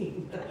 through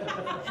 18.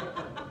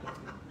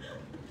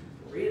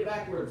 Read it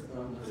backwards.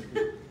 No, I'm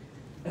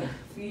not.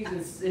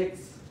 Ephesians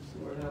 6.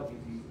 Lord help you,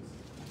 Jesus.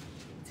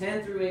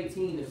 10 through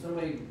 18, if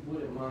somebody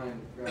wouldn't mind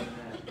grabbing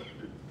that.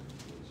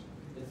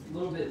 It's a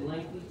little bit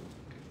lengthy.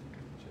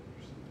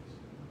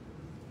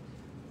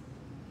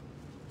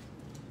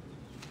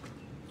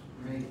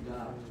 Praise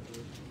God.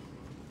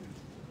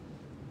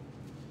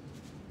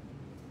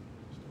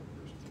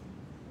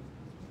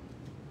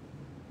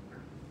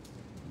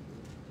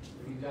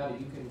 If you got it,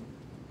 you can.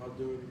 I'll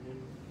do it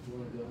again. You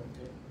want to go?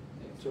 Okay.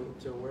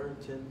 Thanks. To where?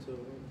 10 to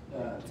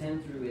what?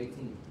 10 through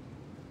 18.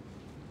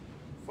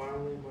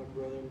 Finally, my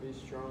brethren, be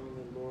strong in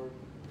the Lord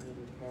and in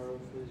the power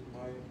of his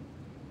might.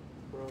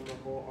 Put on the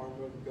whole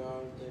armor of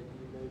God, that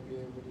ye may be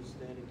able to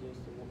stand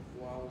against the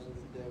wiles of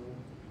the devil.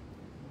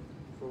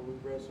 For we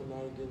wrestle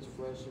not against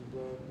flesh and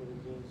blood, but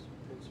against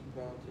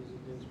principalities,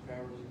 against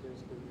powers,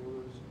 against the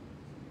rulers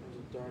of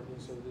the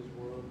darkness of this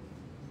world,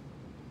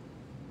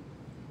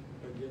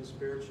 against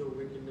spiritual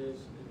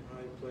wickedness in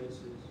high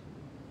places.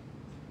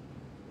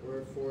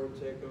 Wherefore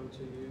take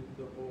unto you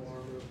the whole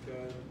armor of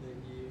God, that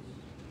ye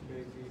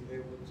may be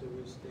able to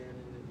withstand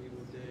in the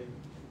evil day,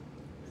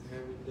 and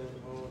having done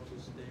all to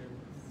stand.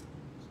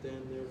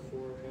 Stand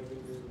therefore,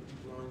 having your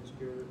loins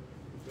girded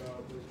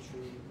about with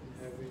truth, and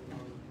having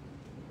on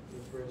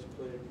the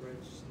breastplate of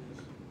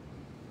righteousness,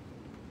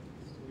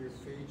 and your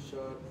feet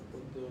shod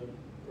with the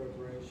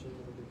preparation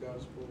of the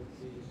gospel of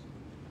peace.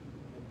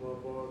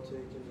 Above all,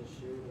 taking the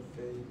shield of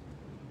faith,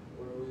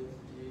 wherewith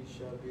ye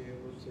shall be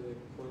able to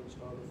quench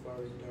all the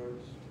fiery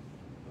darts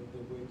of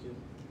the wicked,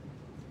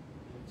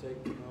 and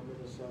take the helmet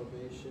of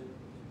salvation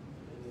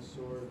and the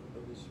sword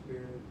of the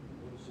Spirit,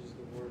 which is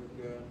the word of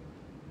God.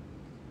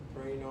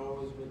 Praying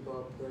always with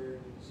all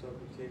prayer and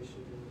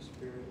supplication in the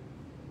Spirit,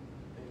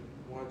 and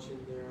watching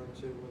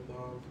thereunto with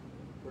all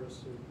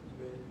perseverance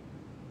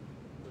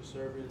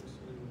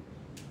and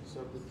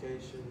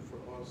supplication for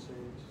all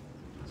saints.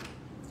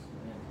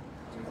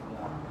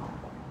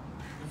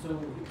 So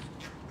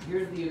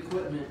here's the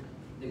equipment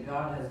that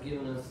God has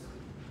given us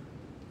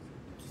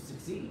to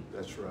succeed.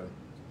 That's right.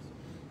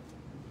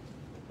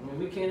 I mean,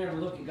 we can't ever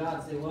look at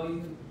God and say, well,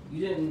 you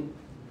didn't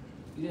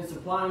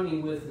supply me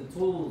with the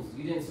tools.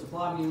 You didn't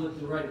supply me with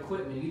the right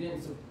equipment. We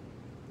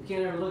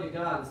can't ever look at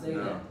God and say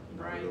that.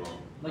 Right.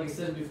 Like I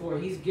said before,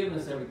 He's given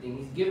us everything.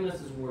 He's given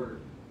us His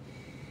Word.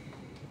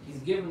 He's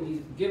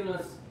given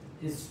us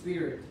His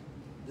Spirit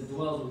that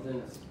dwells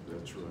within us.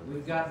 That's right.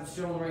 We've got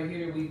shown right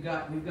here. We've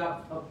got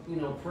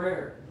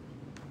prayer,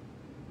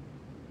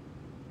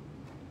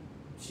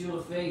 shield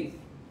of faith,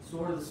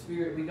 sword of the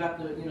Spirit. We got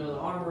the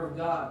armor of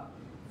God.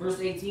 Verse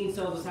 18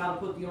 tells us how to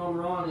put the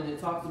armor on, and it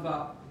talks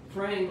about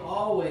praying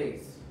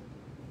always.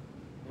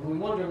 And we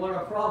wonder what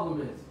our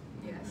problem is.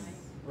 Yes.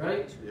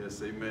 Right?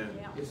 Yes, amen.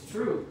 Yeah. It's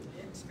true.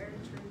 It's very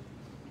true.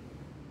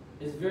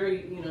 It's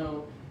very,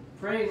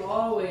 praying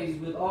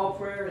always with all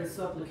prayer and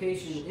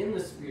supplication in the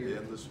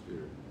Spirit. In the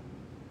Spirit.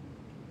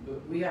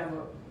 But we have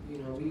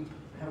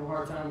a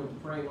hard time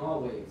with praying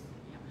always.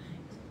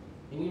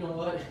 And you know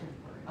what?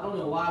 I don't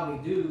know why we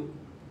do,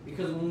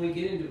 because when we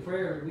get into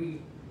prayer,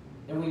 we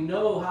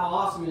know how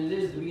awesome it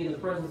is to be in the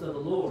presence of the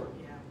Lord.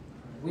 Yeah.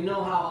 We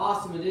know how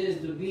awesome it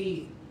is to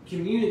be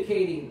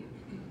communicating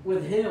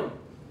with Him.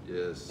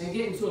 Yes. And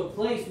getting to a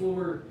place where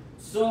we're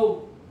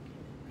so,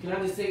 can I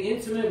just say,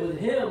 intimate with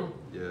Him.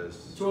 Yes.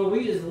 So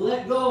we just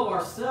let go of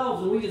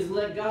ourselves and we just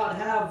let God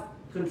have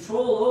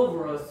control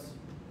over us.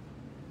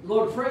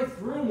 Lord, pray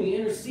through me,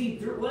 intercede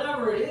through,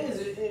 whatever it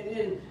is.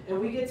 And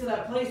we get to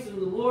that place and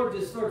the Lord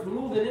just starts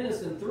moving in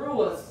us and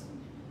through us.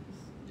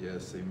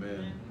 Yes,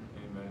 amen.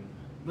 Amen.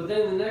 But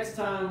then the next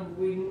time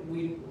we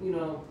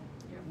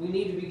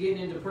need to be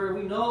getting into prayer,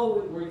 we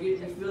know we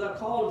feel that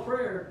call to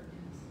prayer,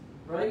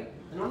 right?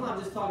 And I'm not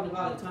just talking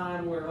about a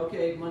time where,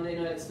 okay, Monday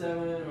night at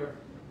 7 or,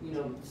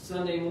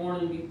 Sunday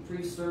morning we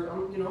pre-serve.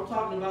 I'm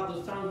talking about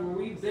those times where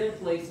we've been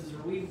places or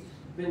we've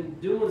been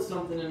doing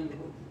something and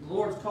the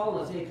Lord's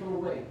calling us, hey, come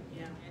away.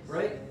 Yeah.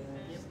 Right?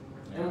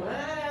 And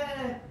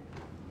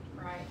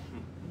Right.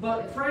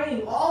 but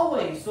praying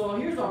always. So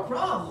here's our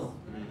problem.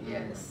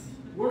 Yes.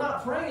 We're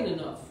not praying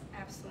enough.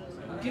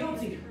 Absolutely. I'm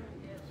guilty.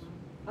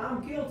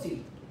 I'm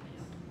guilty.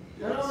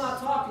 And I'm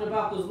not talking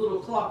about those little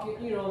clock,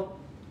 we got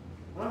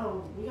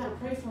to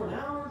pray for an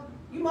hour.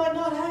 You might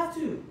not have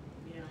to.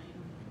 Yeah.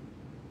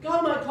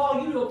 God might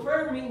call you to a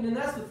prayer meeting, and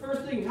that's the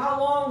first thing. How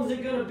long is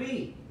it going to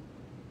be?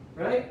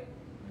 Right?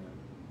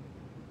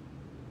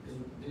 Because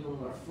we're dealing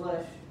with our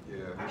flesh. Yeah.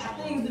 I got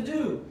things to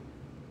do.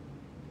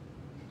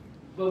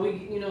 But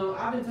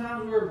I've been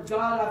times where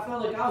God, I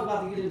felt like I was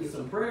about to get into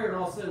some prayer, and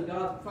all of a sudden,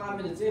 God, 5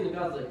 minutes in, and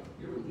God's like,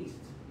 you're released.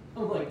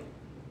 I'm like,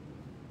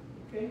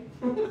 okay.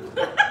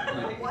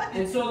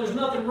 And so there's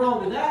nothing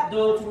wrong with that,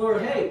 though, to where,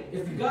 hey,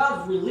 if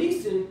God's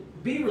releasing,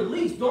 be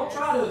released. Don't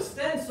try to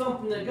extend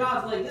something that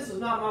God's like, this is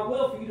not my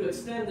will for you to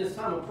extend this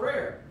time of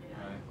prayer.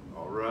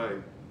 All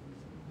right.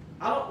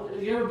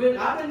 You ever been?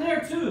 I've been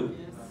there too.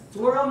 To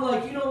where I'm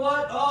like, you know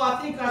what? Oh,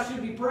 I think I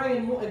should be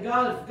praying more. And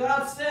God, if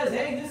God says,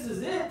 hey, this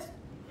is it.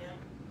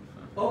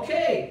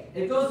 Okay.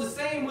 It goes the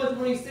same with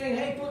when He's saying,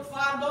 hey, put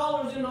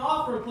 $5 in the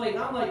offering plate.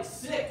 And I'm like,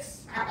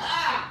 6.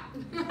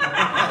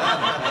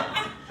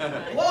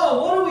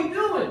 Whoa, what are we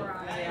doing?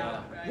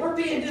 Right. We're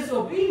being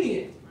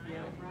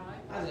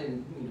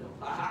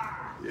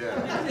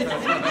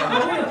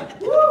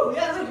Woo!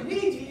 Yeah, look at me,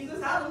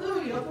 Jesus.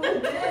 Hallelujah. I'm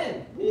going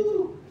 10.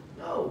 Woo!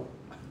 No.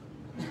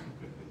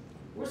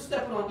 We're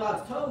stepping on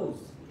God's toes.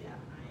 Yeah.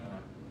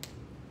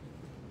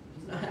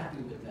 He's not happy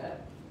with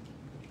that.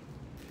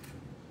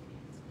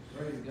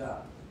 Praise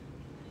God.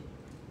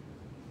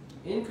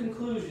 In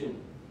conclusion,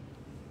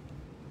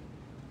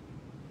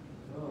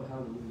 oh,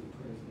 hallelujah,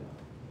 praise God.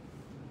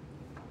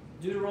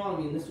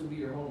 Deuteronomy, and this will be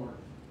your homework.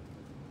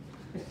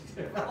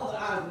 All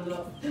the eyes went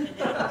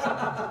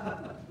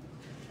up.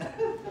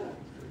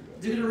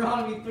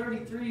 Deuteronomy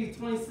 33,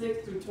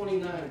 26 through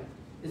 29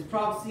 is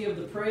prophecy of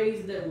the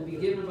praise that will be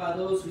given by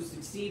those who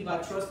succeed by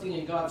trusting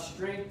in God's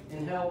strength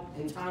and help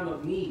in time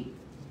of need.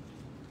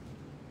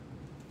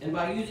 And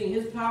by using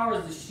His power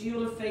as the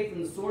shield of faith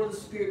and the sword of the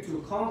Spirit to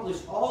accomplish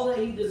all that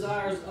He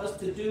desires us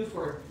to do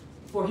for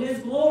His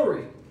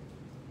glory.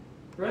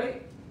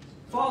 Right?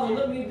 Father,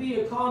 let me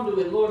be a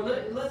conduit, Lord.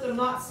 Let them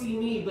not see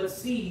me, but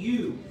see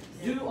you.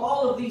 Do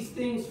all of these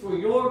things for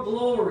your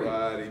glory.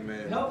 Right,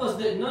 amen. Help us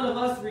that none of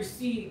us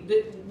receive,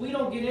 that we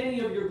don't get any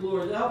of your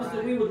glory. Help us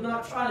that we would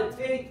not try to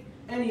take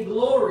any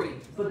glory,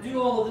 but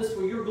do all of this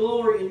for your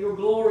glory and your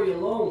glory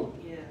alone.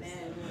 Yes.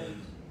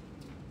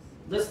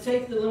 Let's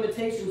take the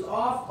limitations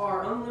off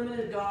our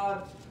unlimited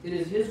God. It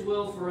is His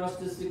will for us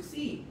to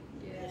succeed.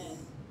 Yes.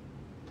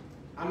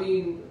 I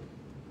mean,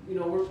 you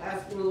know, we're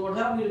asking the Lord,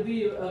 help me to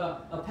be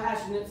a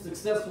passionate,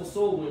 successful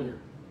soul winner.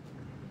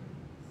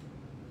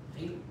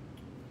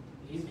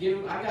 He's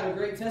giving, I got a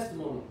great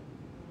testimony.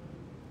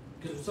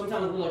 Because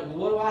sometimes we're like, well,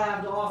 what do I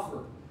have to offer?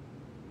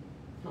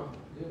 Oh,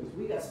 goodness,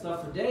 we got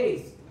stuff for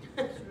days.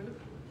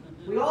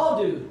 We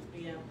all do.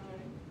 Yeah.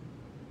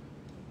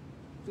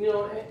 You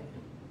know,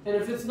 and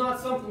if it's not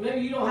something,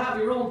 maybe you don't have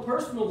your own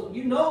personal,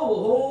 you know a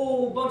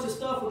whole bunch of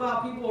stuff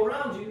about people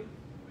around you.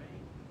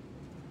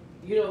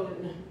 You know,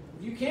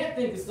 if you can't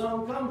think of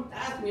something, come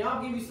ask me.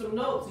 I'll give you some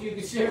notes you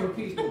can share with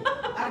people. You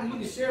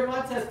can share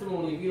my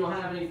testimony if you don't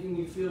have anything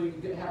you feel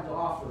you have to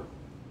offer.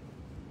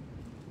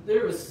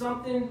 There is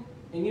something,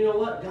 and you know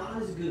what?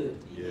 God is good.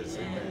 Yes,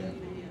 amen.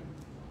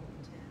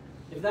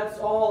 If that's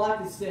all I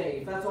can say,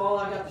 if that's all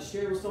I got to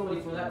share with somebody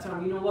for that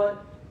time, you know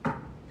what?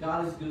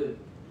 God is good.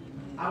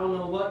 I don't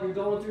know what you're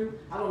going through.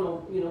 I don't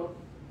know, you know,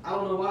 I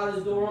don't know why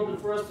this door open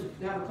for us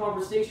to have a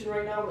conversation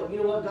right now, but you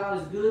know what?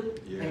 God is good,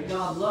 Yes. and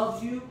God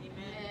loves you,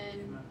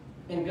 Amen.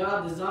 and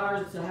God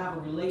desires to have a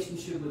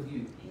relationship with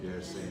you.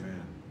 Yes,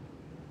 amen.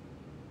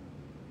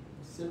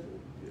 Simple.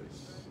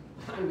 Yes.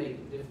 I make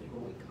it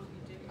difficult.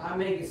 I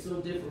make it so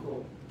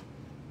difficult.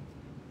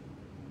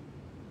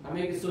 I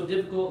make it so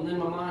difficult, and then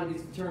my mind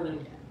gets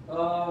turning.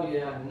 Oh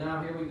yeah,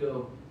 now here we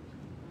go.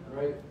 All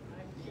right?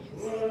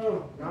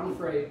 Oh, I'm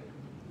afraid.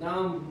 Now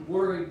I'm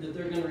worried that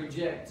they're going to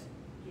reject.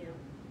 Yeah.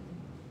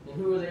 And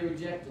who are they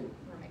rejecting?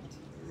 Right.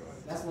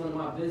 Right. That's none of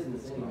my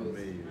business It's not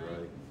anyways. me,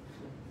 right?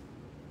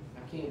 I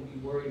can't be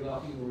worried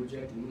about people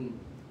rejecting me.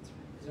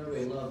 Because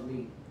everybody loves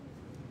me.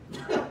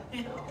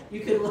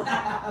 You can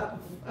laugh.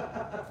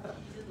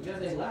 You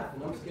guys ain't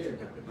laughing. I'm scared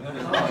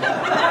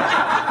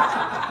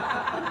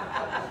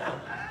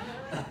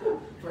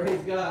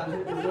Praise God. Is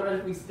it all right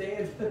if we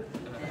stand?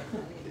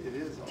 It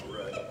is all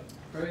right.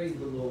 Praise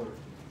the Lord.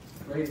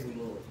 Praise the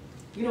Lord.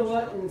 You know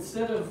what?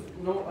 Instead of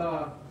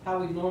how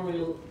we normally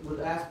would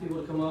ask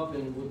people to come up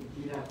and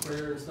we'd have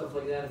prayer and stuff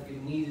like that if you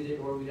needed it,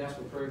 or we'd ask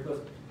for prayer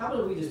requests, how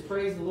about we just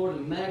praise the Lord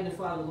and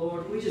magnify the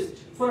Lord? We just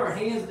put our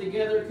hands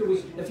together. Could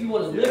we? If you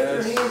want to lift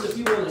your hands, if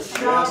you want to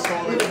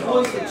shout with a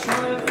voice of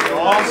triumph, You're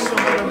awesome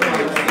and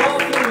amazing.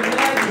 exalt Him and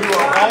magnify You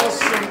are Him.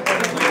 awesome and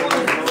If you want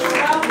amazing. to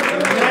shout with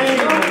Your a name,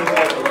 your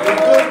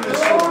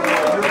goodness, oh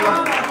God.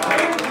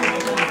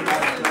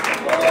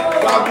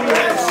 God, we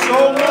have so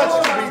much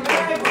to be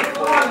thankful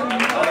for.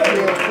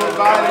 You have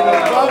provided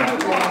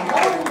abundantly.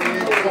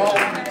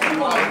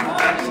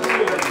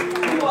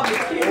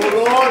 Oh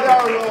Lord,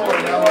 our Lord,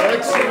 how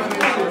excellent is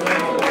your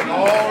name in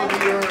all the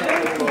earth,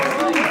 O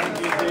Lord.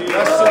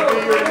 Blessed be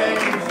your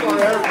name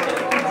forever.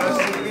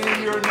 Blessed be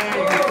your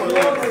name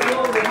forever.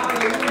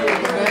 In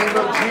the name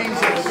of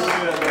Jesus. In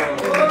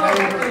the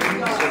name of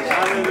Jesus.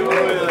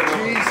 Hallelujah.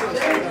 Jesus.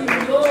 Thank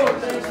you, Lord.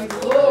 Thank you,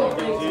 Lord.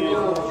 Thank you,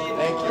 Lord.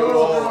 Thank you,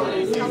 Lord.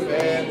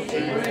 Amen.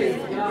 Praise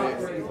Amen. God,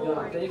 praise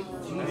God. Thank you,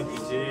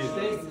 Jesus.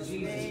 Thank you,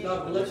 Jesus. God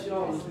bless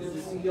y'all. It's good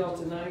to see y'all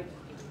tonight.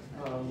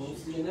 We'll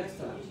see you next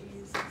time.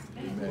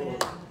 Amen.